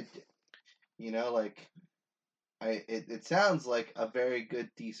 it you know, like it sounds like a very good,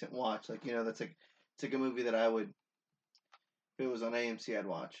 decent watch. Like, you know, that's like it's like a movie that I would, if it was on AMC, I'd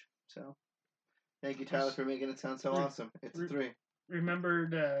watch. So thank you, Tyler, for making it sound so awesome. It's a 3.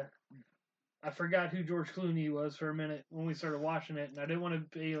 Remembered, I forgot who George Clooney was for a minute when we started watching it, and I didn't want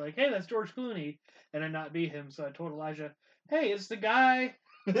to be like, "Hey, that's George Clooney," and then not be him. So I told Elijah, "Hey, it's the guy.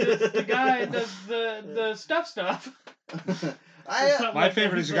 It's the guy that does the stuff." My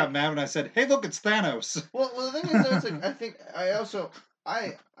favorite is you got mad when I said, "Hey, look, it's Thanos." Well, the thing is, though, it's like I think I also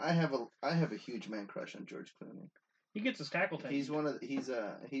I have a huge man crush on George Clooney. He gets his tackle taken. He's one of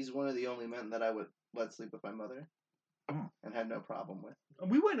the only men that I would let sleep with my mother, and had no problem with.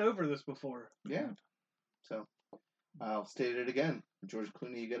 We went over this before. Yeah. So I'll state it again. George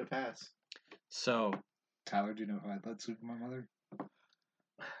Clooney, you get a pass. So, Tyler, do you know who I'd let sleep with my mother?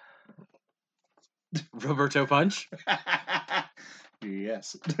 Roberto Punch.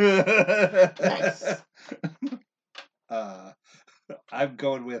 Yes. Nice. I'm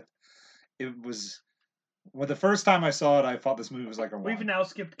going with. It was. Well, the first time I saw it, I thought this movie was like a. We've now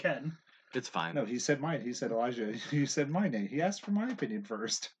skipped Ken. It's fine. No, he said mine. He said Elijah. He said my name. He asked for my opinion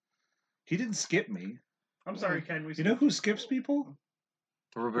first. He didn't skip me. I'm sorry, Ken. You know who skips people?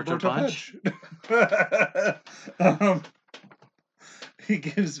 Roberto Punch. He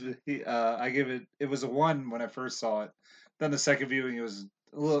gives. I give it. It was a 1 when I first saw it. Then the second viewing, it was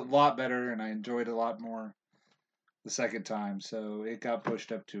a lot better, and I enjoyed it a lot more the second time. So it got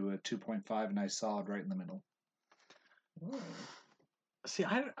pushed up to a 2.5, nice solid right in the middle. See,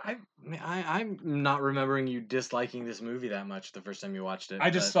 I'm not remembering you disliking this movie that much the first time you watched it.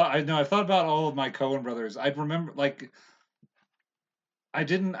 I thought about all of my Coen brothers. I remember I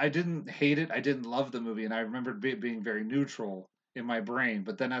didn't hate it. I didn't love the movie, and I remembered it being very neutral in my brain.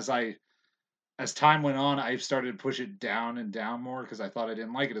 But then as time went on, I started to push it down and down more because I thought I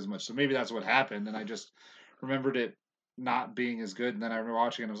didn't like it as much. So maybe that's what happened, and I just remembered it not being as good. And then I remember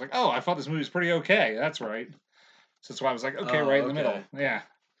watching it, and I was like, oh, I thought this movie was pretty okay. That's right. So that's why I was like, okay, right in the middle. Yeah.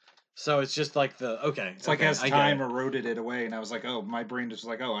 So it's just like It's like as time eroded it away, and I was like, oh, my brain just was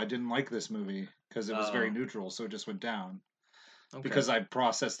like, oh, I didn't like this movie because it was very neutral, so it just went down. Okay. Because I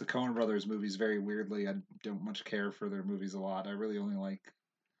process the Coen Brothers movies very weirdly. I don't much care for their movies a lot. I really only like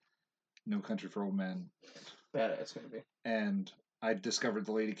No Country for Old Men. Badass movie. And I discovered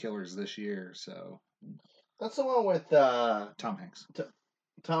The Lady Killers this year, so. That's the one with Tom Hanks.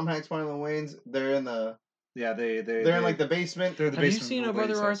 Tom Hanks, Marlon Wayans. They're in the. Yeah, they're in like the basement. Have you seen A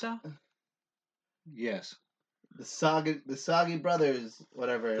Brother Art Thou? Yes. The Soggy Brothers,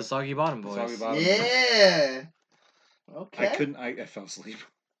 whatever. The Soggy Bottom Boys. Yeah. Okay. I fell asleep.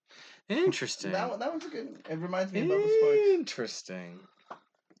 Interesting. That one's a good. It reminds me of Bubba Sparks. Interesting.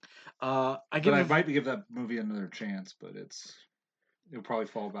 I might give that movie another chance, but it'll probably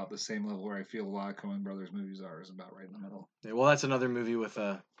fall about the same level where I feel a lot of Coen Brothers movies are, is about right in the middle. Yeah, well, that's another movie with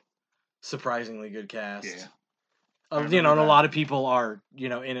a surprisingly good cast. Yeah. And a lot of people are,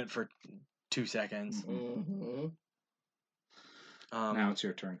 in it for 2 seconds. Mm-hmm. Now it's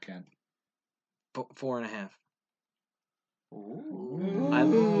your turn, Ken. 4.5. Ooh.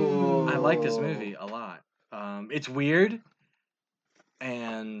 I like this movie a lot. It's weird,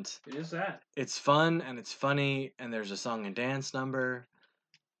 and it is that. It's fun and it's funny, and there's a song and dance number,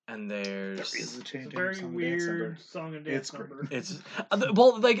 and there is a very weird song and dance number. It's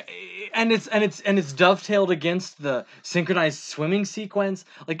and it's dovetailed against the synchronized swimming sequence.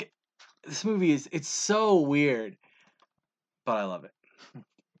 Like, this movie it's so weird, but I love it.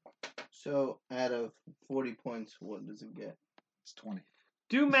 So, out of 40 points, what does it get? It's 20.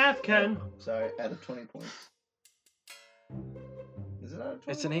 Do math, Ken. Sorry, out of 20 points. Is it out of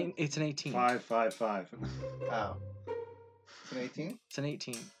 20? It's an 18. 5, 5, 5. Oh. It's an 18? It's an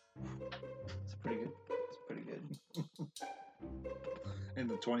 18. It's pretty good. It's pretty good. In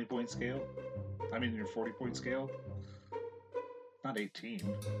the 20-point scale? I mean, your 40-point scale? Not 18.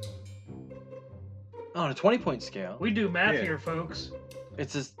 Oh, on a 20-point scale. We do math here, folks.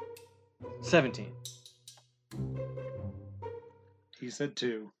 It's a 17. He said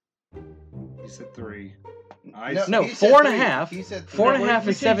 2. He said 3. No, 4.5. He said 4.5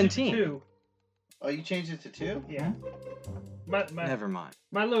 is 17. Oh, you changed it to 2? Yeah. Never mind.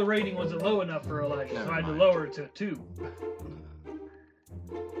 My low rating wasn't low enough for Elijah, so I had to lower it to 2.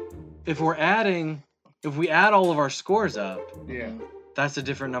 If we add all of our scores up, that's a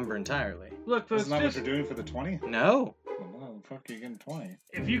different number entirely. Look, folks, isn't that what you're doing for the 20? No. Well, fuck, you're getting 20.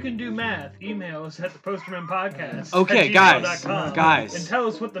 If you can do math, email us at thepostermanpodcast. Okay, guys. And tell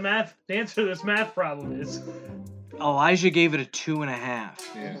us what the answer to this math problem is. Elijah gave it a 2.5.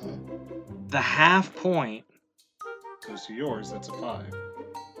 Yeah. The half point goes to yours. That's a 5.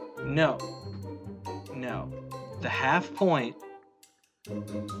 No. The half point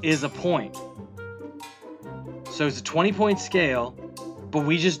is a point. So it's a 20-point scale, but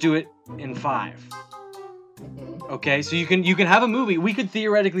we just do it in 5. Okay, so you can have a movie. We could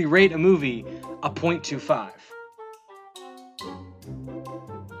theoretically rate a movie a 0.25.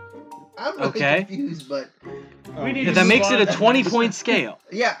 I'm really confused, but that makes it a 20-point scale.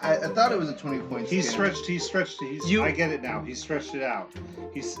 Yeah, I thought it was a 20-point scale. He stretched. I get it now. He stretched it out.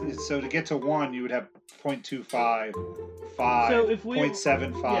 So to get to 1, you would have 0.25, 5, so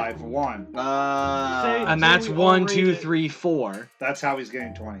 0.75, 1. And that's 1, 2, 3, 4. That's how he's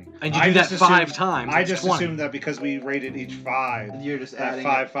getting 20. And you do that 5 times. I just assumed that because we rated each 5. You're just adding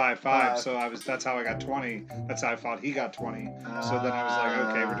 5, 5, 5. So that's how I got 20. That's how I thought he got 20. So then I was like,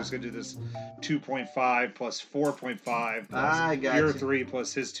 okay, we're just gonna do this 2.5 plus 4.5 plus your 3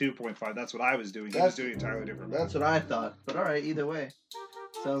 plus his 2.5. That's what I was doing. He was doing entirely different. That's what I thought. But all right, either way,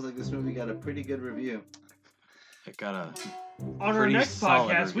 sounds like this movie got a pretty good review. It got a On our next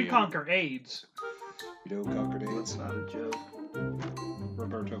podcast, we conquer AIDS. You know, conquered AIDS. That's not a joke.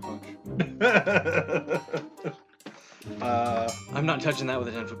 Roberto punch. I'm not touching that with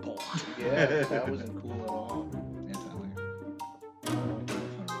a 10-foot pole. Yeah, that wasn't cool at all.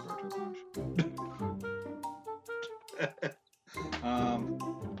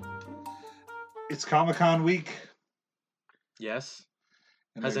 It's Comic-Con week. Yes.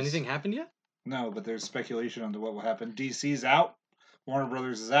 And Has anything happened yet? No, but there's speculation on what will happen. DC's out. Warner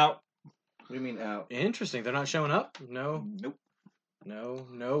Brothers is out. What do you mean out? Interesting. They're not showing up? No. Nope.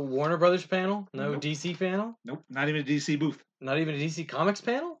 No Warner Brothers panel? No Nope. DC panel? Nope. Not even a DC booth. Not even a DC Comics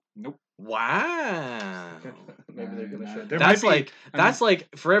panel? Nope. Wow. Maybe they're gonna show. That's like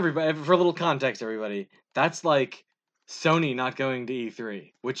for everybody, for a little context, everybody. That's like Sony not going to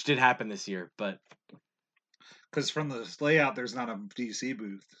E3, which did happen this year, but because from the layout, there's not a DC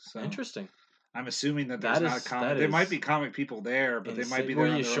booth. So interesting. I'm assuming that there's not a comic. There might be comic people there, but they might be there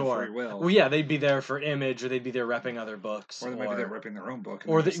on their own free will. Well, yeah, they'd be there for Image, or they'd be there repping other books, or they might be there repping their own book.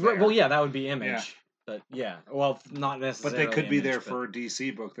 Well, yeah, that would be Image. Yeah. But yeah, well, not necessarily. But they could be there for a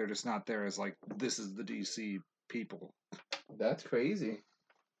DC book. They're just not there as like this is the DC people. That's crazy.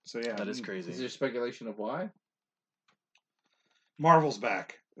 So yeah, that is crazy. Is there speculation of why? Marvel's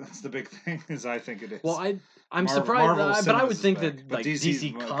back. That's the big thing. Is I think it is. Well, I'm surprised, but I would think that like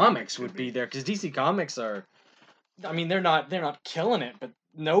DC Comics would be there because DC Comics are. I mean, they're not killing it, but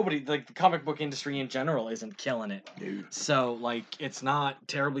nobody like the comic book industry in general isn't killing it. Dude. So like, it's not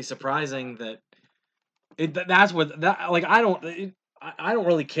terribly surprising that. That's what that like. I don't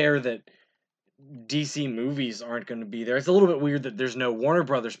really care that DC movies aren't going to be there. It's a little bit weird that there's no Warner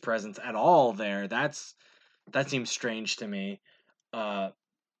Brothers presence at all there. That seems strange to me. And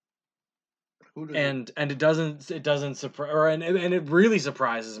it doesn't surprise, and it really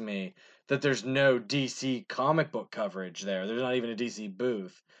surprises me that there's no DC comic book coverage there. There's not even a DC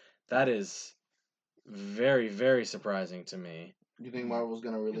booth. That is very, very surprising to me. Do you think Marvel's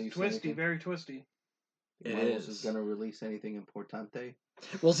going to release? It's twisty, anything? very twisty. Marvel's is going to release anything importante?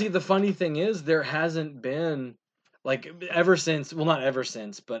 Well, see, the funny thing is, there hasn't been like ever since. Well, not ever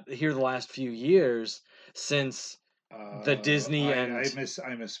since, but here the last few years since the Disney and I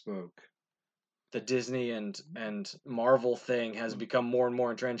misspoke. The Disney and Marvel thing has become more and more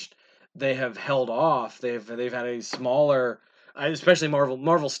entrenched. They have held off. They've had a smaller, especially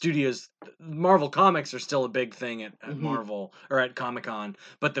Marvel Studios. Marvel Comics are still a big thing at Marvel or at Comic-Con,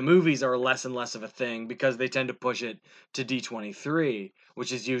 but the movies are less and less of a thing because they tend to push it to D23,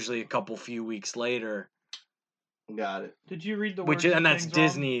 which is usually a few weeks later. Got it. Did you read the and that's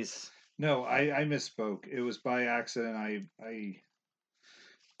Disney's. No, I misspoke. It was by accident.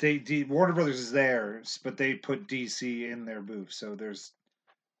 Warner Brothers is there, but they put DC in their booth, so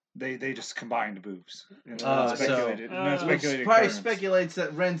they just combined booths. Probably speculates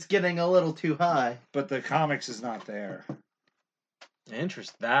that rent's getting a little too high, but the comics is not there.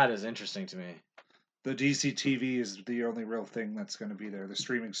 That is interesting to me. The DC TV is the only real thing that's going to be there. The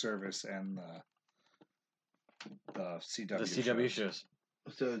streaming service and the CW shows.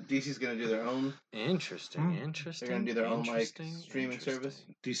 So DC's gonna do their own. Interesting. They're gonna do their own streaming service.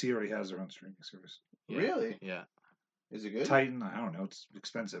 DC already has their own streaming service. Yeah. Really? Yeah. Is it good? Titan, I don't know. It's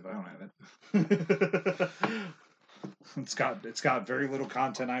expensive. I don't have it. It's got very little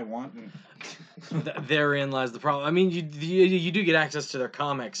content I want. Therein lies the problem. I mean, you do get access to their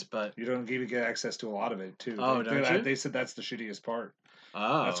comics, but you don't even get access to a lot of it too. Oh, don't you? They said that's the shittiest part.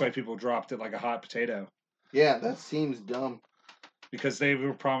 Oh. That's why people dropped it like a hot potato. Yeah, that seems dumb. Because they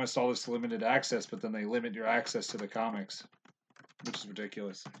were promised all this limited access, but then they limit your access to the comics, which is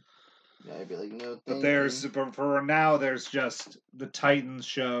ridiculous. Yeah, I'd be like, no. But for now, there's just the Titans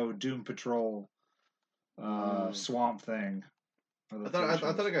show, Doom Patrol, Swamp Thing. I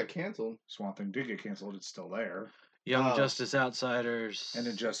thought it got canceled. Swamp Thing did get canceled. It's still there. Young Justice Outsiders. And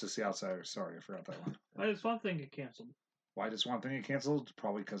Injustice the Outsiders. Sorry, I forgot that one. Why did Swamp Thing get canceled? Why did Swamp Thing get canceled?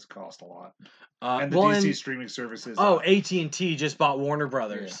 Probably because it cost a lot. And the DC streaming services. AT&T just bought Warner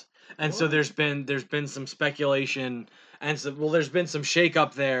Brothers, and so there's been some speculation, and there's been some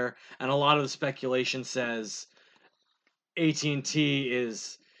shakeup there, and a lot of the speculation says AT&T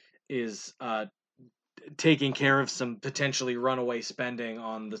is taking care of some potentially runaway spending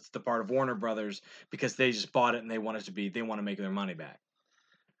on the part of Warner Brothers because they just bought it and they want to make their money back,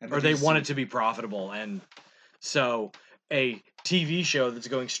 or they want it to be profitable, and so. A TV show that's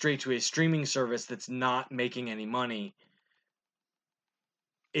going straight to a streaming service that's not making any money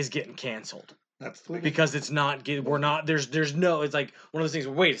is getting canceled. That's because it's not. We're not. There's no. It's like one of those things.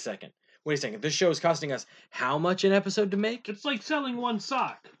 Wait a second. This show is costing us how much an episode to make? It's like selling one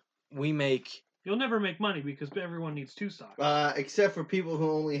sock. We make. You'll never make money because everyone needs two socks. Except for people who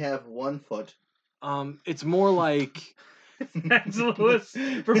only have 1 foot. It's more like. Thanks, Lewis,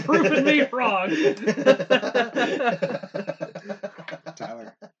 for proving me wrong.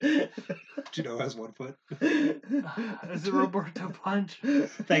 Tyler, do you know who has 1 foot? Is it Roberto Punch?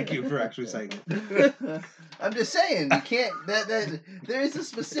 Thank you for actually saying it. I'm just saying, you can't. That there is a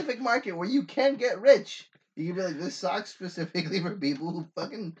specific market where you can get rich You can be like, this sock specifically for people who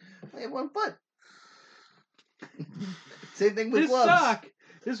fucking only have one foot. Same thing with gloves.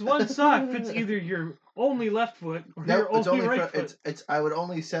 This one sock fits either your only left foot or your only right foot. It's I would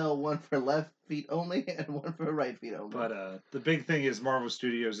only sell one for left feet only and one for right feet only. But the big thing is Marvel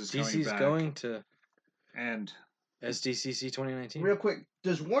Studios is DC's going to and SDCC 2019. Real quick,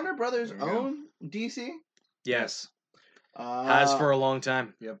 does Warner Brothers own DC? Yes. Has for a long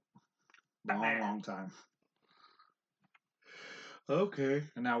time. Yep. Long time. Okay.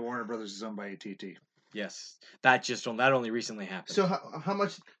 And now Warner Brothers is owned by AT&T. Yes. That only recently happened. So how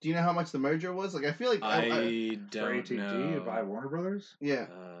much do you know how much the merger was? Like I feel like I don't for AT&T know. to buy Warner Brothers? Yeah.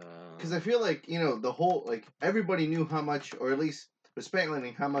 Cuz I feel like, the whole like everybody knew how much, or at least was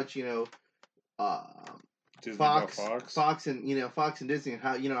speculating how much, Fox and Fox and Disney, and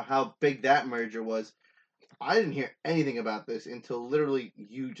how big that merger was. I didn't hear anything about this until literally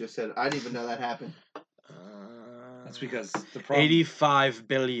you just said it. I didn't even know that happened. That's because the problem... $85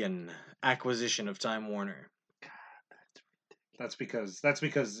 billion acquisition of Time Warner. God, that's because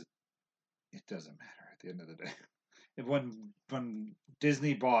it doesn't matter at the end of the day. When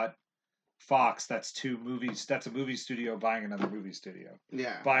Disney bought Fox, that's two movies. That's a movie studio buying another movie studio.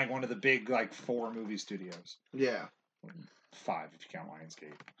 Yeah. Buying one of the big 4 movie studios. Yeah. 5 if you count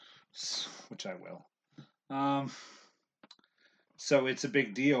Lionsgate, which I will. So it's a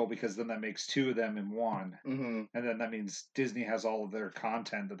big deal because then that makes 2 of them in one, and then that means Disney has all of their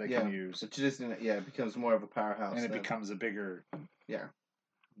content that they can use. Which Disney, it becomes more of a powerhouse, and it becomes a bigger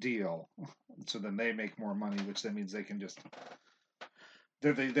deal. So then they make more money, which then means they can just.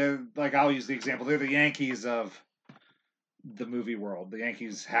 They're like, I'll use the example. They're the Yankees of the movie world. The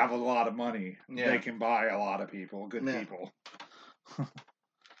Yankees have a lot of money. Yeah. They can buy a lot of people, good people.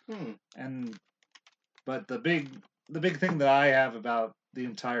 But the big thing that I have about the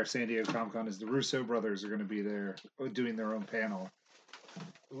entire San Diego Comic-Con is the Russo brothers are going to be there doing their own panel.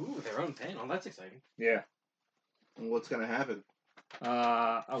 Ooh, their own panel. That's exciting. Yeah. And what's going to happen?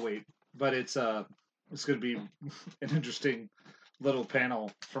 I'll wait. But it's going to be an interesting little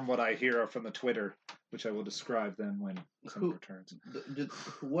panel from what I hear from the Twitter, which I will describe then when someone returns.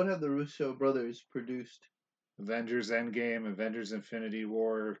 What have the Russo brothers produced? Avengers Endgame, Avengers Infinity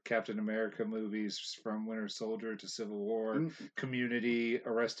War, Captain America movies from Winter Soldier to Civil War, Community,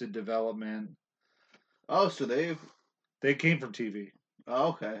 Arrested Development. Oh, so they came from TV. Oh,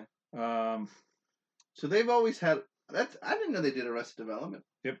 okay. So they've always had that. I didn't know they did Arrested Development.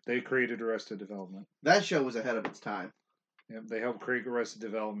 Yep, they created Arrested Development. That show was ahead of its time. Yep, they helped create Arrested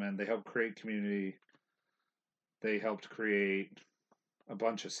Development. They helped create Community. They helped create a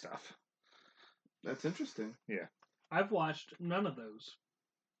bunch of stuff. That's interesting. Yeah. I've watched none of those.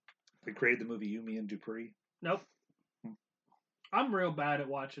 They created the movie You, Me, and Dupree. Nope. I'm real bad at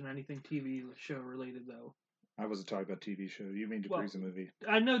watching anything TV show related, though. I wasn't talking about TV show. You mean Dupree's a movie?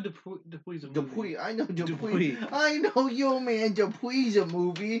 I know Dupree's a movie. Dupree. I know Dupree. I know you, man. Dupree's a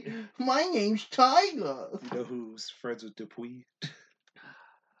movie. My name's Tiger. You know who's friends with Dupree?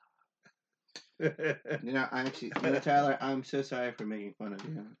 Tyler, I'm so sorry for making fun of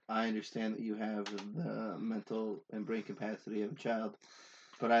you. I understand that you have the mental and brain capacity of a child,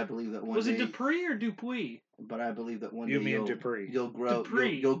 but I believe that one day... Was it Dupree or Dupuis? But I believe that one day you'll grow.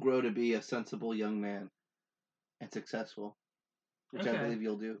 You'll grow to be a sensible young man and successful, which I believe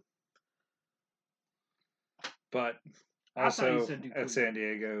you'll do. But also at San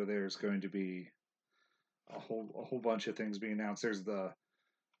Diego, there's going to be a whole bunch of things being announced. There's the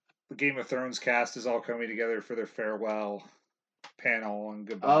Game of Thrones cast is all coming together for their farewell panel and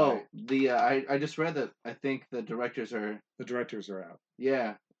goodbye. Oh, I just read that. I think the directors are out.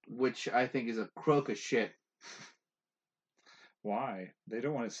 Yeah, which I think is a croak of shit. Why? They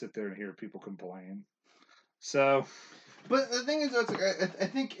don't want to sit there and hear people complain. So, but the thing is, I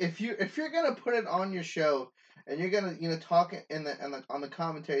think if you're gonna put it on your show and you're gonna talk on the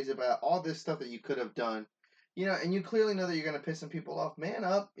commentaries about all this stuff that you could have done. And you clearly know that you're going to piss some people off. Man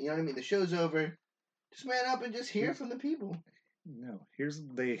up. You know what I mean? The show's over. Just man up and just hear from the people. No.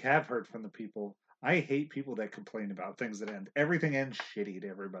 They have heard from the people. I hate people that complain about things that end. Everything ends shitty to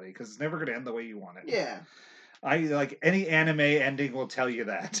everybody because it's never going to end the way you want it. Yeah. Any anime ending will tell you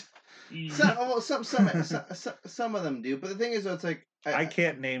that. Some of them do. But the thing is, though, it's like... I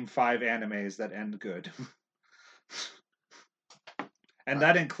can't name 5 animes that end good. And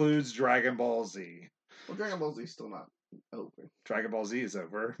that includes Dragon Ball Z. Well, Dragon Ball Z is still not over. Dragon Ball Z is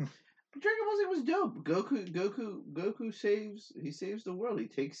over. Dragon Ball Z was dope. Goku saves the world. He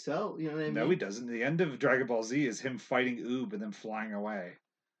takes Cell. You know what I mean? No, he doesn't. The end of Dragon Ball Z is him fighting Oob and then flying away.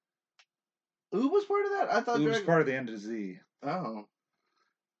 Oob was part of that? I thought Oob was part of the end of Z. Oh.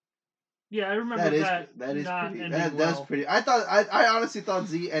 Yeah, I remember that is not pretty. ending That's well. pretty. I honestly thought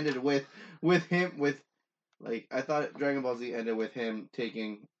Z ended with him with like I thought Dragon Ball Z ended with him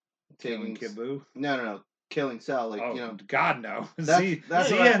taking Killing Kid Buu. No, killing Cell. Like God no. Z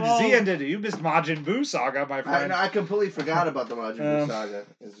ended. You missed Majin Buu saga, my friend. I completely forgot about the Majin Buu saga.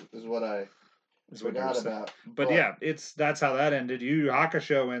 Is what I forgot about. But yeah, that's how that ended. Yu Yu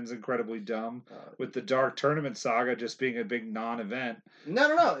Hakusho ends incredibly dumb with the Dark Tournament saga just being a big non-event.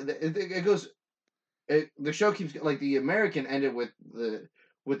 No. It goes. The show keeps like the American ended with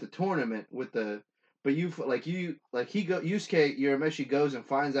the tournament with the. But Yusuke Urameshi goes and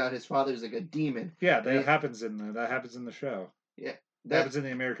finds out his father's like a demon. Yeah, that happens in the show. Yeah, that happens in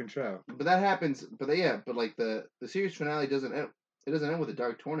the American show. But that happens. But like the series finale doesn't end. It doesn't end with a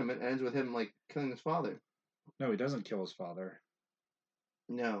dark tournament. It ends with him like killing his father. No, he doesn't kill his father.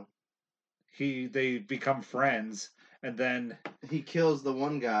 No. They become friends, and then he kills the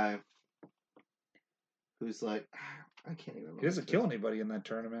one guy. Who's like, I can't even remember. He doesn't kill anybody in that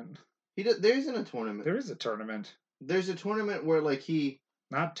tournament. There isn't a tournament. There is a tournament. There's a tournament where like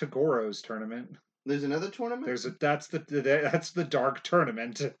not Togoro's tournament. There's another tournament. That's the dark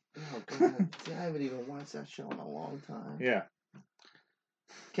tournament. Oh God, I haven't even watched that show in a long time. Yeah.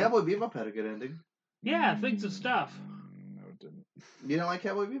 Cowboy Bebop had a good ending. Yeah, things of stuff. No, it didn't. You don't like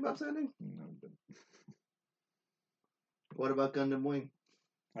Cowboy Bebop's ending? No, it didn't. What about Gundam Wing?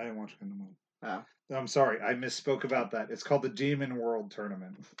 I didn't watch Gundam Wing. Oh. I'm sorry, I misspoke about that. It's called the Demon World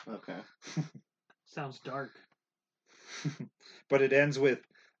Tournament. Okay. Sounds dark. But it ends with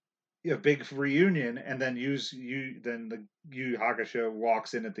a big reunion, and then the Yu Hakusho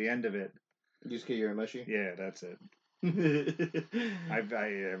walks in at the end of it. Yusuke Urameshi? Yeah, that's it.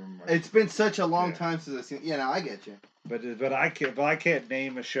 It's been such a long time since I've seen. Yeah, no, I get you. But I can't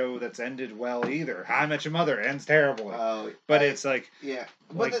name a show that's ended well either. How I Met Your Mother ends terribly. Oh, but it's like yeah.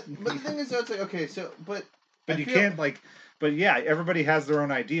 But the thing is, though, it's like okay, so but you can't like. But yeah, everybody has their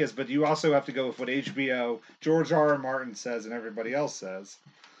own ideas. But you also have to go with what HBO, George R. R. Martin says, and everybody else says.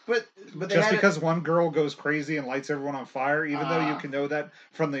 But just because one girl goes crazy and lights everyone on fire, even though you can know that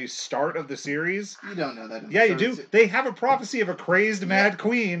from the start of the series, you don't know that. Yeah, you do. They have a prophecy of a crazed mad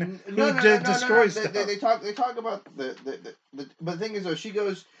queen who destroys stuff. They talk about the but the thing is though she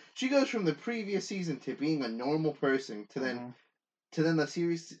goes from the previous season to being a normal person to then the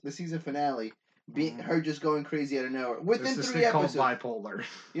season finale being her just going crazy out of nowhere within 3 episodes. Called bipolar.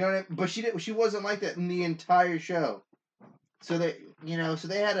 You know what I mean? But she wasn't like that in the entire show. So they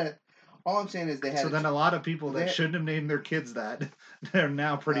had a. All I'm saying is they had. So then a lot of people that shouldn't have named their kids that, they're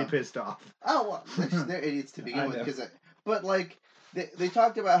now pretty pissed off. Oh well, they're idiots to begin with. But like they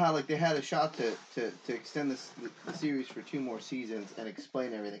talked about how like they had a shot to extend the series for 2 more seasons and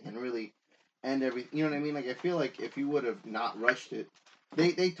explain everything and really end everything. You know what I mean? Like I feel like if you would have not rushed it,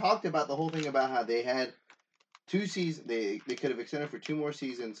 they talked about the whole thing about how they had 2 seasons. They could have extended for 2 more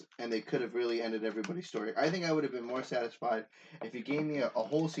seasons, and they could have really ended everybody's story. I think I would have been more satisfied if you gave me a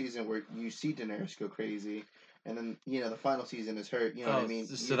whole season where you see Daenerys go crazy, and then the final season is her. You know what I mean?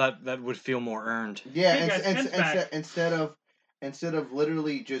 So that would feel more earned. Yeah, instead of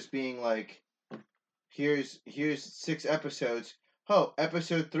literally just being like, here's 6 episodes. Oh,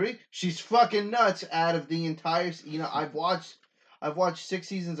 episode 3, she's fucking nuts. Out of the entire, I've watched 6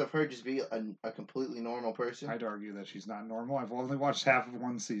 seasons of her just be a completely normal person. I'd argue that she's not normal. I've only watched half of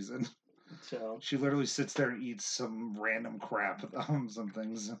 1 season. So she literally sits there and eats some random crap, some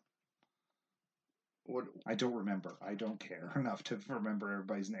things. What? I don't remember. I don't care enough to remember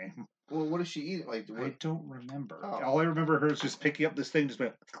everybody's name. Well, what does she eat? Like what? I don't remember. Oh. All I remember her is just picking up this thing, just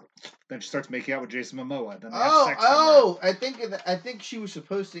like, then she starts making out with Jason Momoa. Then I think she was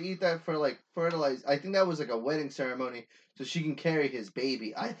supposed to eat that for like fertilize. I think that was like a wedding ceremony, so she can carry his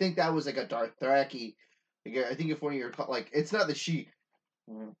baby. I think that was like a Dothraki. Like, I think if one of your like, it's not that she.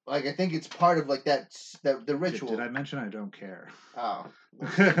 Like I think it's part of like the ritual. Did I mention I don't care? Oh,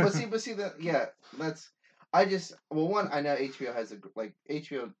 but see that that's. I know HBO has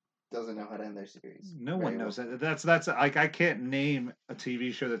HBO doesn't know how to end their series. No one knows that. That's like I can't name a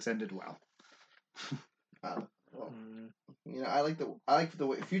TV show that's ended well. I like the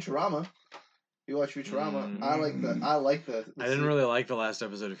way Futurama. You watch Futurama. I like the I didn't really like the last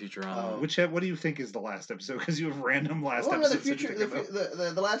episode of Futurama. What do you think is the last episode? Because you have random last episodes.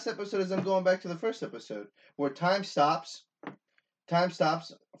 The last episode is them going back to the first episode where time stops.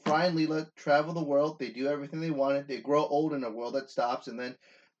 Fry and Leela travel the world. They do everything they wanted. They grow old in a world that stops, and then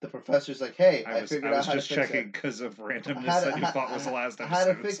the professor's like, "Hey, I figured out how to fix that." I was just checking because of randomness that you thought was the last episode. How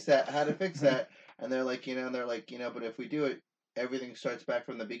to fix that? And they're like, but if we do it, everything starts back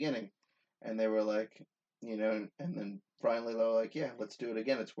from the beginning. And they were like, you know, and then finally they're like, yeah, let's do it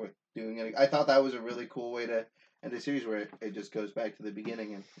again. It's worth doing it. I thought that was a really cool way to end a series where it just goes back to the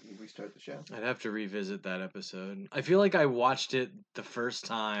beginning and you restart the show. I'd have to revisit that episode. I feel like I watched it the first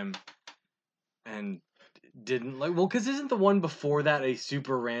time and didn't like. Well, because isn't the one before that a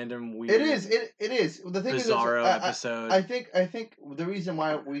super random weird? It is. It is. The thing Bizarro is, episode. I think the reason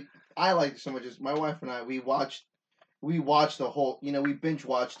why I liked it so much is my wife and I we watched the whole. You know, we binge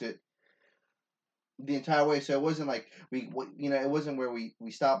watched it the entire way. So it wasn't like it wasn't where we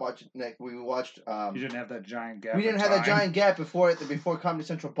stopped watching. Like we watched. You didn't have that giant gap. We didn't have that giant gap before Comedy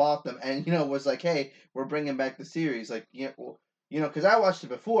Central bought them, and was like, hey, we're bringing back the series. Like because I watched it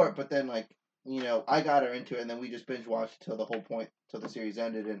before, but then like. I got her into it, and then we just binge watched till the series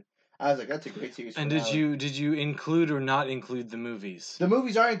ended, and I was like, "That's a great series." And finale. did you include or not include the movies? The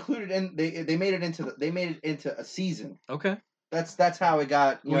movies are included, and they made it into a season. Okay. That's how it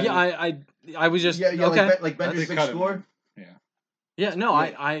got. Well, yeah, I was just okay. Like Bender's Big Score. Yeah. Yeah. No,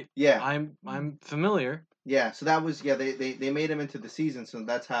 yeah. I'm familiar. Yeah. So that was they made him into the season, so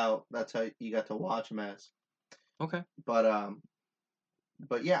that's how you got to watch him as. Okay. But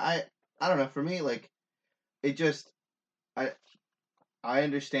yeah, I don't know. For me, like, it just, I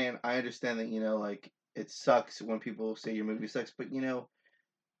understand that like it sucks when people say your movie sucks, but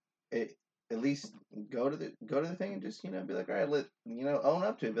it at least go to the thing and just be like, all right, own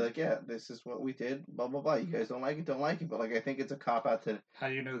up to it. Be like, yeah, this is what we did. Blah blah blah. You guys don't like it. But like, I think it's a cop out to. How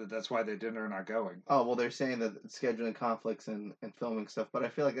do you know that that's why they didn't or not going? Oh well, they're saying that scheduling conflicts and filming stuff, but I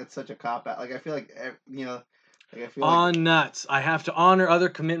feel like that's such a cop out. Like I feel like nuts. I have to honor other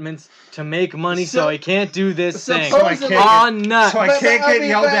commitments to make money, so I can't do this thing. So I can't nuts. So I can't get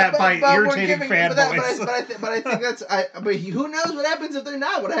yelled at by irritating fanboys. But I think that's. But who knows what happens if they're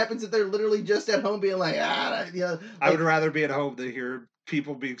not? What happens if they're literally just at home being like, I would rather be at home than hear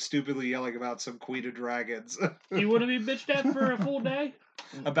people being stupidly yelling about some Queen of Dragons. You want to be bitched at for a full day?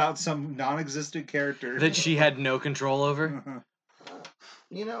 About some non-existent character that she had no control over.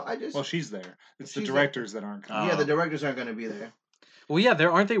 Well, she's there. It's the directors that aren't coming. Yeah, the directors aren't going to be there. Well, yeah,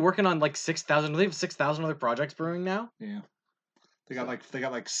 aren't they working on like 6,000? Do they have 6,000 other projects brewing now? Yeah, they got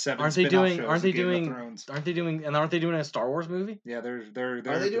like 7. Aren't they doing? Aren't they doing a Star Wars movie? Yeah, Are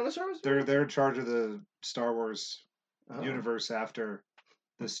they doing a Star Wars movie? They're in charge of the Star Wars universe after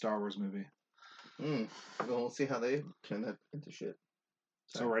this Star Wars movie. Well, we'll see how they turn that into shit.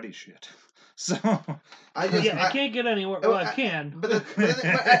 It's already shit. So I can't get anywhere. Well, I can. But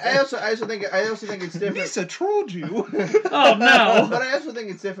I also think it's different. Lisa trolled you. Oh no! But I also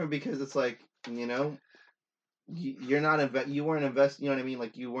think it's different because it's like you're not you weren't invested. You know what I mean?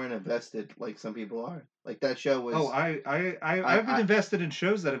 Like you weren't invested like some people are. Like that show was. Oh, I've been invested in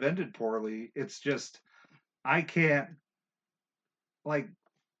shows that have ended poorly. It's just I can't like.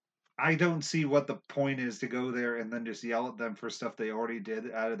 I don't see what the point is to go there and then just yell at them for stuff they already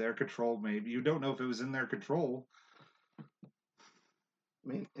did out of their control. Maybe you don't know if it was in their control. I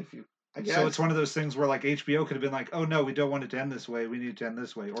mean, so it's one of those things where like HBO could have been like, "Oh no, we don't want it to end this way. We need it to end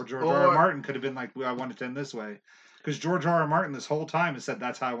this way," or George R. Martin could have been like, "I want it to end this way," because George R. Martin this whole time has said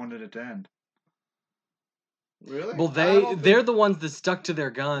that's how I wanted it to end. Really? Well, they're the ones that stuck to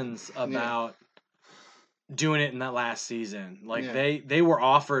their guns about. Doing it in that last season, like they were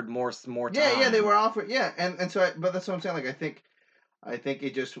offered more time. Yeah, they were offered. Yeah, and so, but that's what I'm saying. Like, I think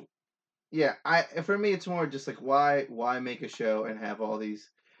it just, for me, it's more just like why make a show and have all these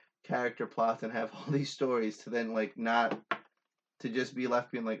character plots and have all these stories to then like not to just be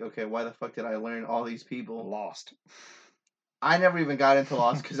left being like, okay, why the fuck did I learn all these people? Lost. I never even got into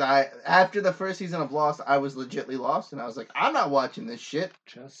Lost because after the first season of Lost, I was legitly lost, and I was like, I'm not watching this shit.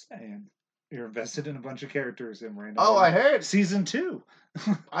 Just saying. You're invested in a bunch of characters in Random. Oh, I heard season 2.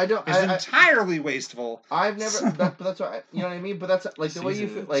 I don't. It's entirely wasteful. I've never. But that's what you know what I mean. But that's like the way you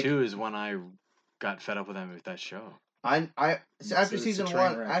feel. Like 2 is when I got fed up with that show. After season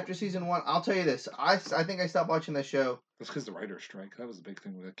 1, I'll tell you this. I think I stopped watching that show. That's because the writer's strike. That was the big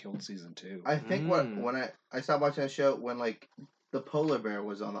thing that killed season 2. I think when I stopped watching that show when like the polar bear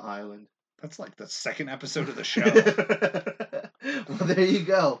was on the island. That's like the second episode of the show. Well, there you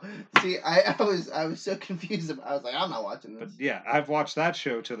go. See, I was so confused. I was like, I'm not watching this. But yeah, I've watched that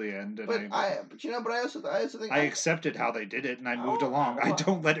show to the end, and but I also think I accepted how they did it, and I moved along. I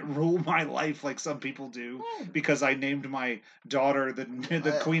don't let it rule my life like some people do, because I named my daughter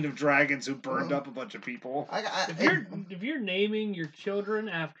the Queen of Dragons, who burned up a bunch of people. If you're naming your children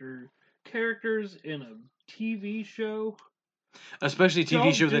after characters in a TV show. Especially a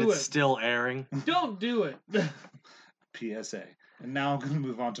TV show that is still airing. Don't do it. PSA. And now I'm going to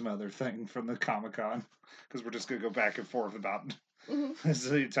move on to my other thing from the Comic-Con, because we're just going to go back and forth about this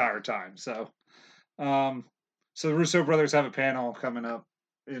the entire time. So, So the Russo brothers have a panel coming up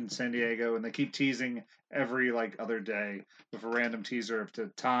in San Diego, and they keep teasing every like other day with a random teaser of the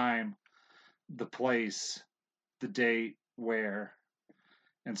time, the place, the date, where.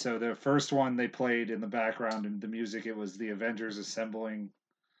 And so the first one they played in the background in the music, it was the Avengers assembling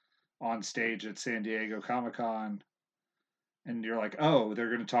on stage at San Diego Comic-Con. And you're like, oh, they're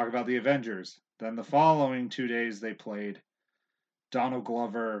going to talk about the Avengers. Then the following 2 days they played Donald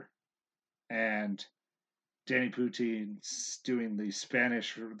Glover and Danny Putin doing the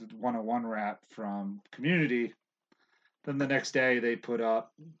Spanish 101 rap from Community. Then the next day they put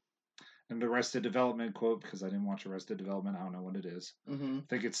up an Arrested Development quote, because I didn't watch Arrested Development. I don't know what it is. Mm-hmm. I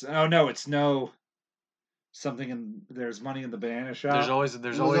think it's, oh no, it's no, something in, there's money in the banana shop. There's always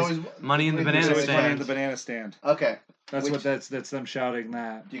money in the banana stand. Money in the banana stand. Okay. That's them shouting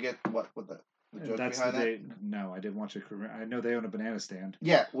that. Do you get what the joke That's behind the that? date. No, I didn't watch it. I know they own a banana stand.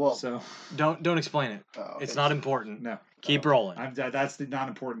 Yeah, well. So don't explain it. Oh, okay. It's not important. No. Keep rolling. That's the not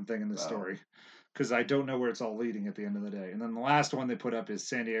important thing in this story, because I don't know where it's all leading at the end of the day. And then the last one they put up is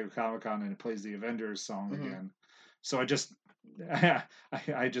San Diego Comic-Con, and it plays the Avengers song again. So I just am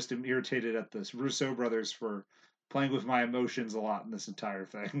irritated at this Russo brothers for playing with my emotions a lot in this entire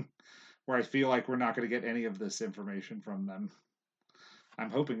thing, where I feel like we're not going to get any of this information from them. I'm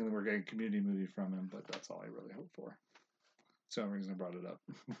hoping that we're getting a Community movie from him, but that's all I really hope for. That's the only reason I brought it up.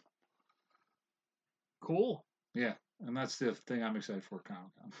 Cool. Yeah, and that's the thing I'm excited for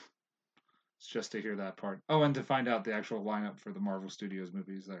Comic-Con. It's just to hear that part. Oh, and to find out the actual lineup for the Marvel Studios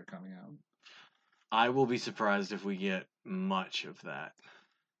movies that are coming out. I will be surprised if we get much of that.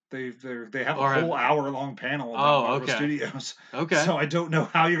 They have a whole hour-long panel about Marvel Studios. Okay. So I don't know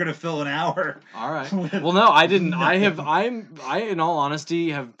how you're going to fill an hour. All right. Well, no, I didn't. I in all honesty,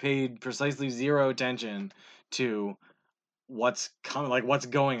 have paid precisely zero attention to what's coming, like what's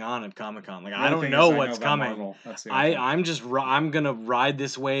going on at Comic-Con. Like I don't know what's coming. I'm gonna ride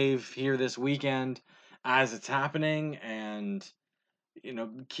this wave here this weekend as it's happening, and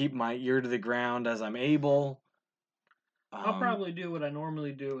keep my ear to the ground as I'm able. I'll probably do what I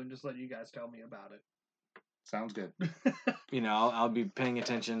normally do and just let you guys tell me about it. Sounds good. I'll be paying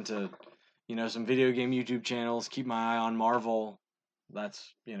attention to, some video game YouTube channels. Keep my eye on Marvel.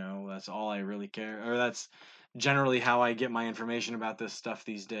 That's all I really care. Or that's generally how I get my information about this stuff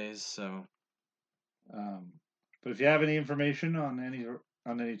these days. So, but if you have any information on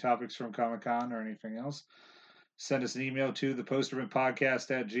any topics from Comic-Con or anything else, send us an email to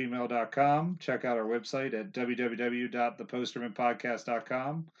thepostermanpodcast@gmail.com. Check out our website at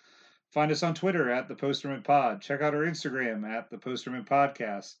www.thepostermanpodcast.com. Find us on Twitter @thepostermanpod. Check out our Instagram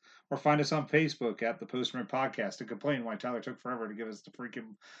 @thepostermanpodcast. Or find us on Facebook @thepostermanpodcast and complain why Tyler took forever to give us the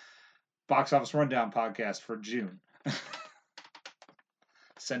freaking Box Office Rundown podcast for June.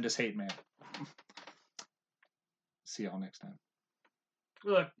 Send us hate, man. See y'all next time.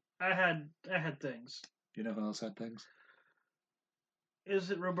 Look, I had things. You know who else had things?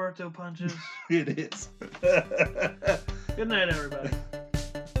 Is it Roberto Punches? It is. Good night, everybody.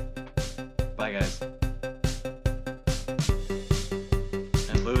 Bye, guys.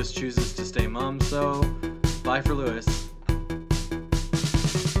 And Lewis chooses to stay mum, so bye for Lewis.